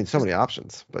mean, so many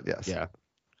options, but yes. Yeah.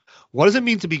 What does it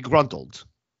mean to be gruntled?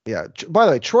 Yeah. By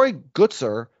the way, Troy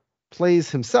Kotsur plays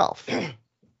himself.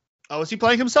 Oh, is he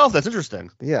playing himself? That's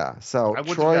interesting. Yeah. So I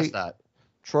wouldn't guess that.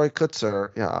 Troy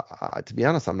Kotsur. Yeah. To be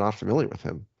honest, I'm not familiar with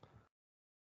him.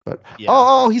 But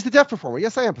he's the deaf performer.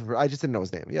 Yes, I am. I just didn't know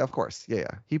his name. Yeah, of course. Yeah.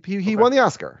 He won the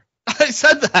Oscar. I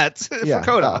said that for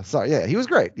Coda. Sorry. Yeah, he was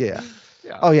great. Yeah.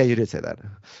 Oh yeah, you did say that.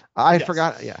 I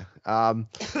forgot. Yeah. All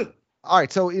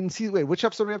right. So which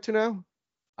episode are we up to now?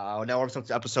 Now we're up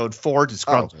to episode 4,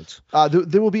 Disgruntled.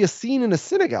 There will be a scene in a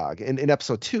synagogue in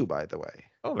episode 2, by the way.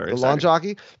 Oh, very exciting. The lawn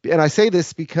jockey. And I say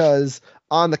this because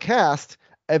on the cast,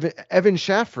 Evan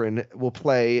Shafran will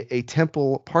play a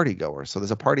temple party goer. So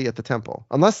there's a party at the temple,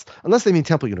 unless they mean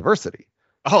Temple University.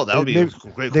 Oh, that would be a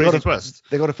great crazy twist.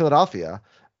 They go to Philadelphia.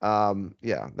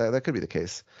 That could be the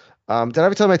case. Did I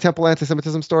ever tell my temple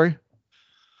anti-Semitism story?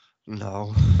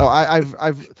 No. Oh,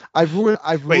 I've ruined.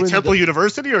 Wait, Temple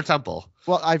University or Temple?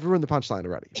 Well, I've ruined the punchline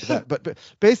already. But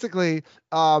basically,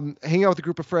 hanging out with a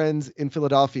group of friends in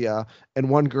Philadelphia, and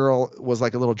one girl was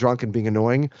like a little drunk and being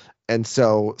annoying, and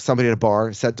so somebody at a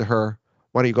bar said to her,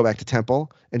 "Why don't you go back to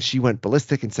Temple?" And she went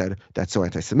ballistic and said, "That's so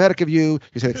anti-Semitic of you.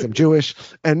 You're saying I'm Jewish."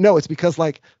 And no, it's because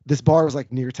like this bar was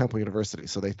like near Temple University,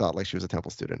 so they thought like she was a Temple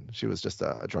student. She was just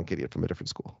a drunk idiot from a different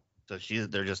school. So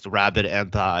they're just rabid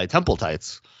anti-Temple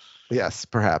tights. Yes,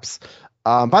 perhaps.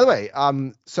 By the way,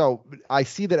 so I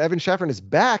see that Evan Shafran is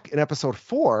back in episode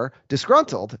 4,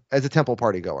 Disgruntled, as a temple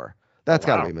party goer. That's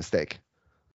got to be a mistake.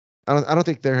 I don't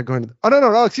think they're going to. Oh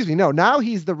no, excuse me, no. Now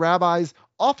he's the rabbi's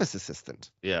office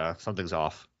assistant. Yeah, something's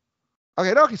off.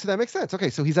 Okay, so that makes sense. Okay,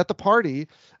 so he's at the party.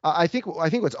 I think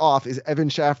what's off is Evan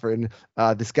Shafran.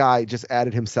 This guy just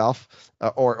added himself,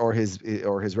 or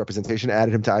his representation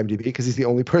added him to IMDb because he's the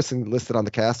only person listed on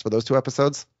the cast for those 2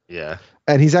 episodes. Yeah.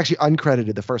 And he's actually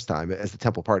uncredited the first time as the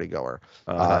temple party goer.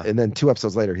 And then 2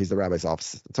 episodes later, he's the rabbi's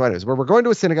office. So anyways, we're going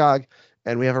to a synagogue,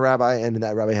 and we have a rabbi, and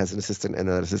that rabbi has an assistant, and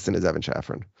that assistant is Evan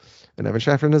Shafran. And Evan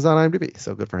Shafran is on IMDb,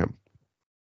 so good for him.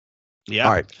 Yeah.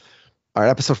 All right,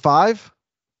 episode 5.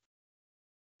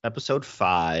 Episode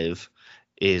 5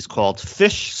 is called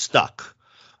Fish Stuck.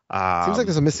 Seems like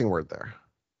there's a missing word there.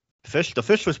 The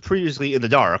fish was previously in the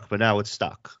dark, but now it's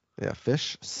stuck. Yeah,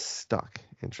 fish stuck.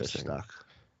 Interesting. Fish stuck.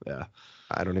 Yeah.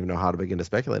 I don't even know how to begin to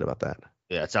speculate about that.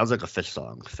 Yeah, it sounds like a fish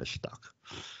song. Fish stuck.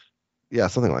 Yeah,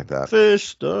 something like that. Fish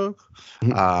stuck.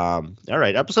 All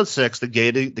right, episode 6, the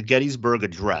Gettysburg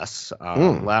Address.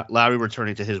 Larry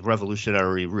returning to his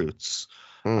revolutionary roots.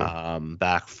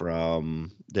 Back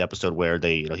from the episode where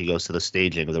he goes to the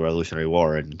staging of the Revolutionary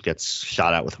War and gets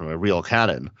shot at with a real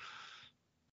cannon.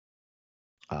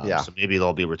 So maybe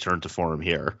they'll be returned to form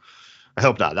here. I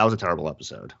hope not. That was a terrible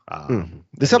episode.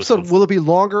 This episode, will it be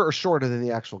longer or shorter than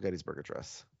the actual Gettysburg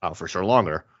Address? Oh, for sure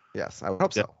longer. Yes, I would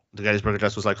hope so. The Gettysburg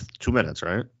Address was like 2 minutes,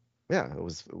 right? Yeah, it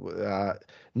was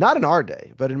not in our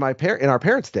day, but in our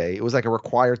parents' day, it was like a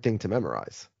required thing to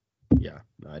memorize. Yeah,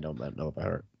 I don't know about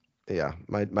heart. Yeah,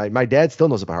 my dad still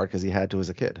knows it by heart because he had to as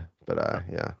a kid. But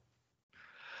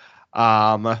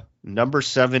yeah. Number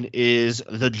 7 is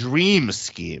The Dream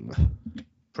Scheme.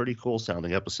 Pretty cool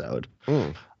sounding episode.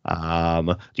 Do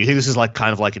you think this is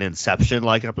kind of like an Inception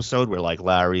episode where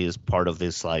Larry is part of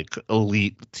this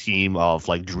elite team of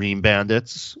dream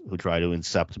bandits who try to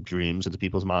incept dreams into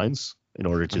people's minds in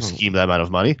order to scheme them out of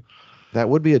money? That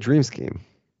would be a dream scheme.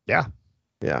 Yeah.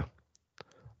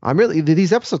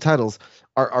 These episode titles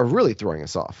are really throwing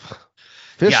us off.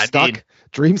 Fish Stuck,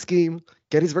 Dream Scheme,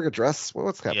 Gettysburg Address.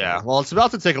 What's happening? Yeah, well, it's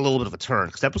about to take a little bit of a turn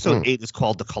because episode 8 is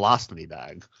called The Colostomy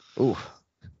Bag. Ooh.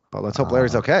 Well, let's hope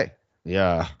Larry's okay.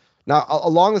 Yeah. Now,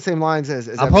 along the same lines as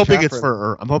I'm hoping it's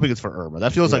for Irma.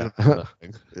 That feels like a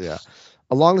thing. Yeah.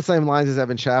 Along the same lines as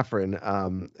Evan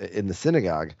Shafran, in the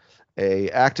synagogue, a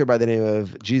actor by the name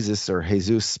of Jesus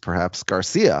perhaps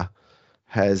Garcia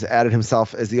has added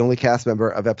himself as the only cast member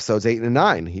of episodes 8 and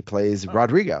 9. He plays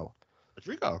Rodrigo.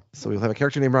 So we'll have a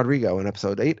character named Rodrigo in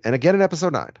episode 8 and again in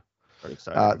episode 9. Very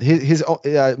exciting.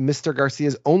 Mr.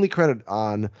 Garcia's only credit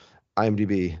on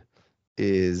IMDb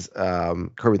is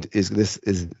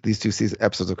these 2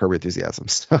 episodes of Curb Your Enthusiasm.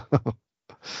 So,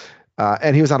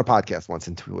 and he was on a podcast once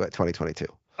in 2022.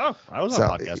 Oh, I was on a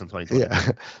podcast in 2022.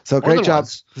 Yeah. So great job.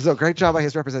 So great job by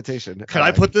his representation.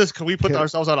 Can we put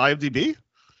ourselves on IMDb?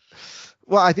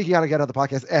 Well, I think you got to get on the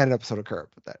podcast and an episode of Curb.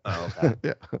 Okay.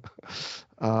 Yeah.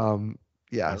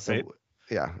 That's So great.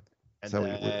 yeah. And So we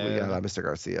got Mr.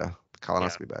 Garcia, the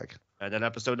colonoscopy bag. And then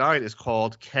episode 9 is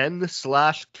called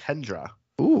Ken/Kendra.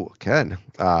 Ooh, Ken.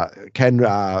 Ken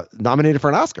nominated for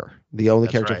an Oscar. The only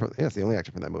That's character. right. Yes, the only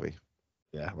actor from that movie.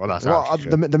 Yeah. Well, that's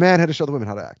the man had to show the women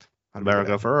how to act.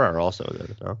 America Ferrera also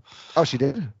did. No? Oh, she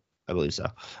did? I believe so.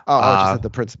 I just said the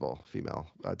principal female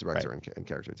director and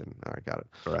character didn't. All right, got it.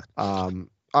 Correct. All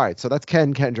right, so that's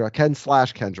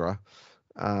Ken/Kendra.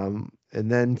 And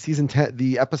then season 10,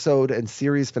 the episode and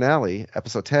series finale,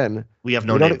 episode 10. We have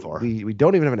no name for. We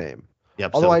don't even have a name.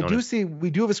 Yep, Although I do see we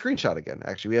do have a screenshot again.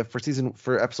 Actually, we have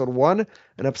for episode 1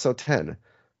 and episode 10.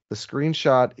 The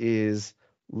screenshot is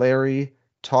Larry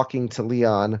talking to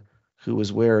Leon, who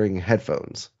is wearing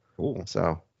headphones. Ooh.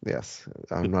 So yes,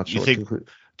 I'm not sure.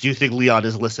 Do you think Leon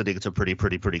is listening to pretty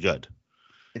good?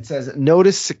 It says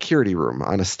notice security room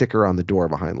on a sticker on the door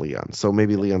behind Leon. So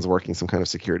maybe Leon's working some kind of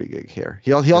security gig here.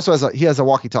 He also has a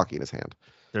walkie-talkie in his hand.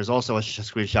 There's also a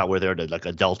screenshot where they're at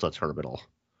a Delta terminal.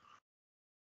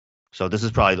 So this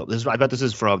is probably I bet this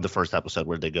is from the first episode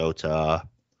where they go to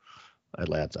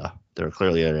Atlanta. They're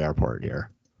clearly at an airport here.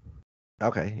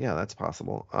 Okay, yeah, that's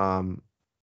possible. All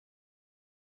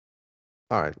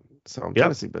right. So I'm trying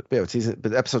to see, but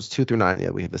episodes 2 through 9, yeah,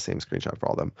 we have the same screenshot for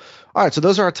all of them. All right, so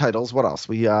those are our titles. What else?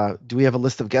 Do we have a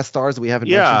list of guest stars that we haven't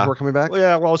mentioned who are coming back? Well,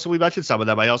 yeah, well, so we mentioned some of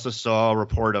them. I also saw a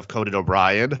report of Conan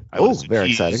O'Brien. Very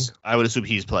exciting. I would assume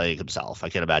he's playing himself. I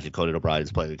can't imagine Conan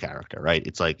O'Brien's playing a character, right?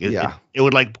 It's like it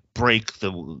would break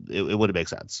it wouldn't make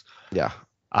sense. Yeah.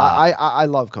 I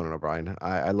love Conan O'Brien.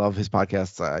 I love his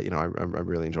podcasts. I'm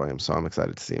really enjoying him, so I'm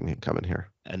excited to see him come in here.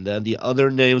 And then the other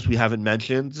names we haven't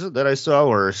mentioned that I saw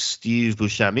were Steve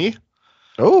Buscemi.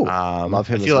 Oh, love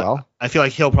him as well. I feel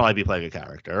like he'll probably be playing a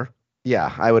character.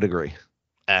 Yeah, I would agree.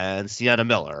 And Sienna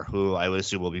Miller, who I would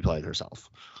assume will be playing herself.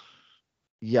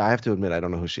 Yeah, I have to admit I don't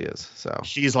know who she is. So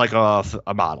she's like a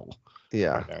model.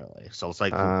 Yeah. primarily. So it's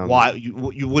like why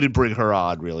you wouldn't bring her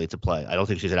on really to play. I don't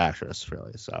think she's an actress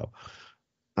really. So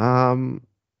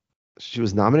she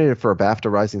was nominated for a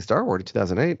BAFTA Rising Star Award in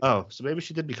 2008. Oh, so maybe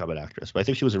she did become an actress, but I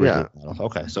think she was originally a model.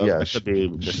 Okay, so yeah,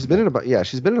 she's been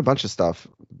in a bunch of stuff,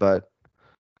 but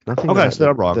nothing. Okay, so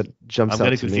I'm wrong. That jumps I'm out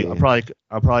getting to confused. me.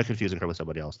 I'm probably confusing her with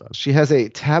somebody else though. She has a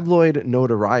tabloid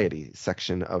notoriety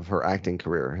section of her acting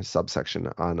career, subsection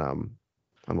on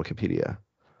Wikipedia.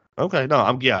 Okay, no,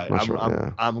 I'm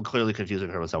I'm clearly confusing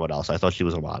her with someone else. I thought she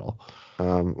was a model.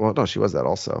 Well, no, she was that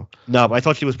also. No, but I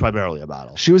thought she was primarily a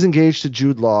model. She was engaged to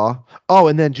Jude Law. Oh,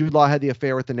 and then Jude Law had the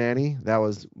affair with the nanny. That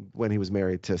was when he was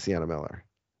married to Sienna Miller.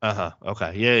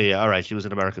 Okay. Yeah. All right. She was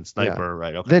an American Sniper.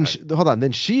 Right. Okay. Then hold on.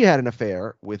 Then she had an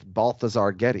affair with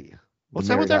Balthazar Getty. What's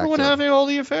that with everyone having all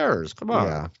the affairs? Come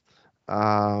on.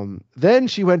 Yeah. Then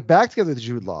she went back together with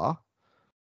Jude Law.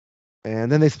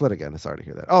 And then they split again. Sorry to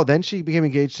hear that. Oh, then she became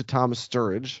engaged to Thomas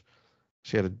Sturridge.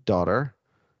 She had a daughter.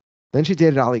 Then she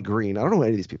dated Ollie Green. I don't know who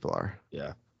any of these people are.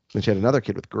 Yeah. Then she had another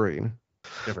kid with Green.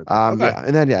 Different. Okay. Yeah.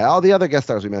 And then, all the other guest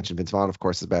stars we mentioned. Vince Vaughn, of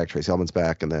course, is back. Tracy Ullman's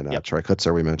back. And then Troy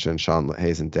Kutzer, we mentioned. Sean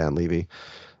Hayes and Dan Levy.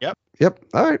 Yep.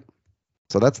 All right.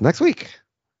 So that's next week.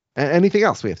 Anything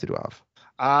else we have to do, Av?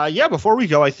 Before we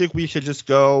go, I think we should just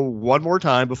go one more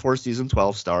time before season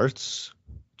 12 starts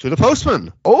to the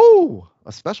Postman. Oh,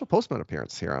 a special Postman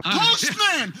appearance here.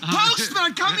 Postman!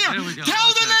 Postman, come here! Tell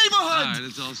the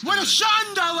neighborhood! What a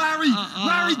shanda,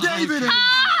 Larry David!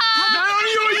 Not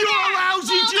only are you a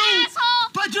lousy Jew,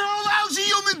 but you're a lousy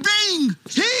human being!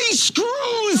 He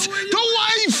screws the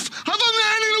wife of a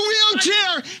man in a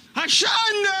wheelchair! A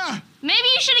shanda! Maybe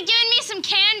you should have given me some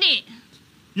candy.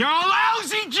 You're a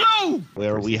lousy Jew!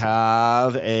 Where we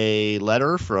have a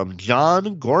letter from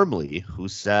John Gormley, who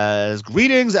says,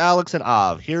 "Greetings, Alex and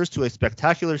Av. Here's to a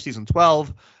spectacular season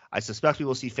 12. I suspect we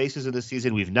will see faces in this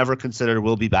season we've never considered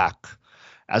will be back.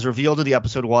 As revealed in the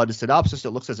episode 1 synopsis,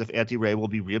 it looks as if Auntie Ray will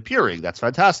be reappearing. That's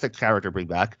fantastic character bring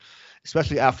back,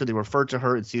 especially after they referred to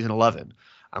her in season 11.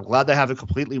 I'm glad they haven't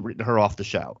completely written her off the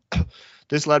show.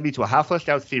 This led me to a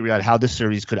half-fleshed-out theory on how this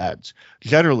series could end.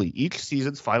 Generally, each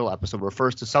season's final episode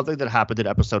refers to something that happened in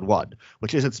episode 1,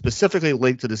 which isn't specifically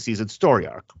linked to the season's story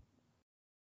arc.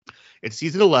 In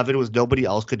season 11 was Nobody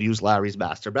Else Could Use Larry's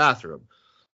Master Bathroom.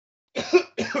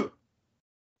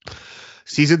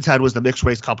 Season 10 was the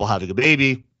mixed-race couple having a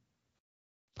baby.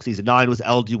 Season 9 was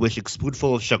LD wishing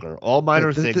spoonful of sugar. All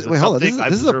minor things. Wait, hold on. This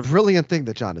is a brilliant thing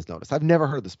that John has noticed. I've never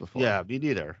heard this before. Yeah, me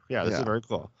neither. Yeah, this is very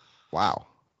cool. Wow.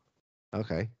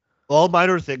 Okay. All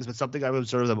minor things, but something I've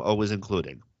observed them always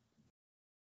including.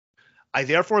 I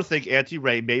therefore think Auntie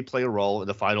Ray may play a role in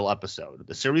the final episode.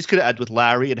 The series could end with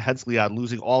Larry and Hence Leon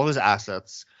losing all his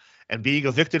assets and being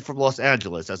evicted from Los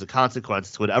Angeles as a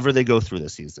consequence to whatever they go through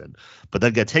this season, but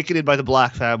then get taken in by the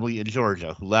Black family in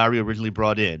Georgia, who Larry originally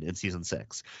brought in season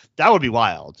 6. That would be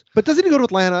wild. But doesn't he go to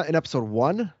Atlanta in episode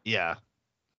 1? Yeah.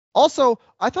 Also,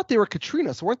 I thought they were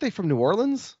Katrina, so weren't they from New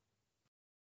Orleans?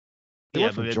 They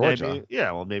were from Georgia.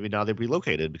 Maybe now they've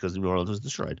relocated because New Orleans was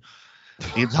destroyed.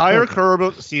 The entire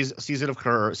Curb series of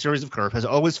Curb has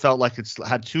always felt like it's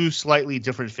had two slightly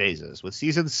different phases, with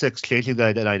season 6 changing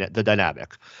the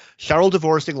dynamic. Cheryl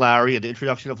divorcing Larry and the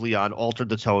introduction of Leon altered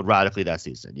the tone radically that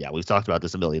season. Yeah, we've talked about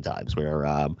this a million times,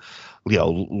 where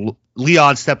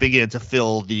Leon stepping in to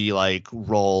fill the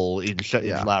role in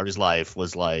Larry's life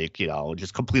was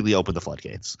just completely opened the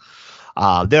floodgates.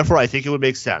 Therefore, I think it would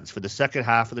make sense for the second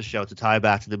half of the show to tie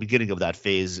back to the beginning of that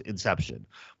phase inception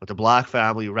with the Black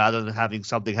family rather than having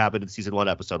something happen in season 1,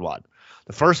 episode 1.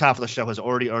 The first half of the show has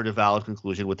already earned a valid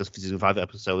conclusion with the season 5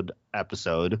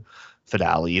 episode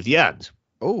finale at the end.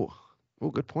 Oh,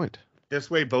 good point. This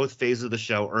way, both phases of the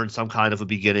show earn some kind of a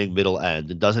beginning, middle,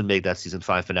 end. It doesn't make that season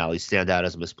 5 finale stand out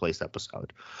as a misplaced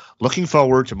episode. Looking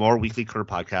forward to more weekly Curb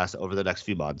podcasts over the next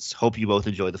few months. Hope you both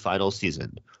enjoy the final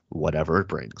season, whatever it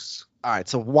brings. All right,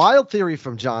 so wild theory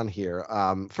from John here.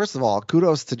 First of all,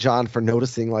 kudos to John for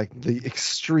noticing the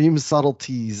extreme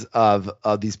subtleties of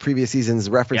these previous seasons,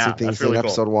 referencing things really in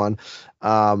episode 1,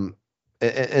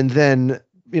 and then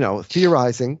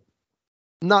theorizing,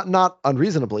 not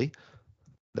unreasonably,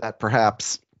 that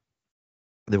perhaps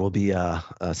there will be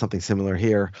something similar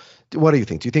here. What do you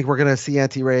think? Do you think we're going to see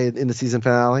Auntie Ray in the season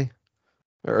finale,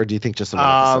 or do you think just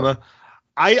another episode?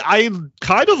 I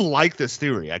kind of like this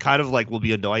theory. I kind of will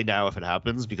be annoyed now if it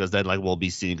happens, because then we'll be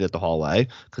seeing it the whole way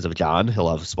because of John. He'll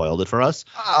have spoiled it for us.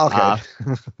 Okay.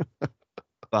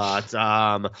 But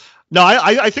no,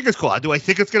 I think it's cool. Do I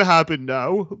think it's going to happen?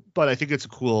 No, but I think it's a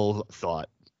cool thought.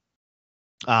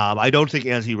 I don't think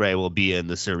Auntie Ray will be in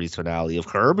the series finale of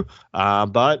Curb,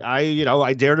 but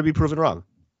I dare to be proven wrong.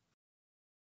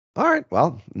 All right.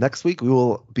 Well, next week we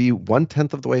will be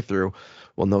 1/10 of the way through.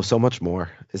 We'll know so much more.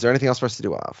 Is there anything else for us to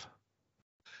do, Av?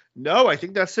 No, I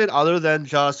think that's it, other than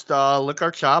just lick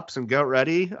our chops and get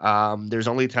ready. There's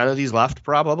only 10 of these left,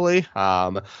 probably.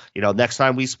 Next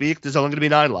time we speak, there's only going to be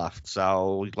 9 left.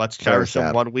 So let's cherish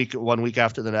them one week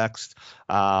after the next.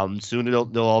 Soon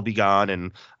they'll all be gone.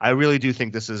 And I really do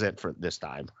think this is it for this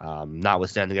time.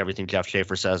 Notwithstanding everything Jeff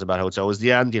Schaffer says about how it's always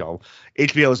the end,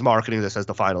 HBO is marketing this as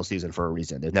the final season for a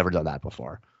reason. They've never done that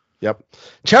before. Yep.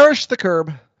 Cherish the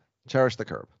curb. Cherish the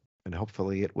curb. And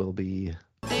hopefully it will be...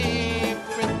 pretty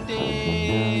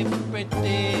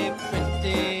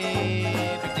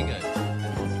good.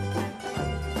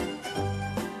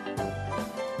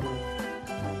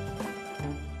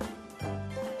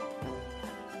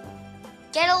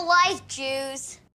 Get a life, Jews.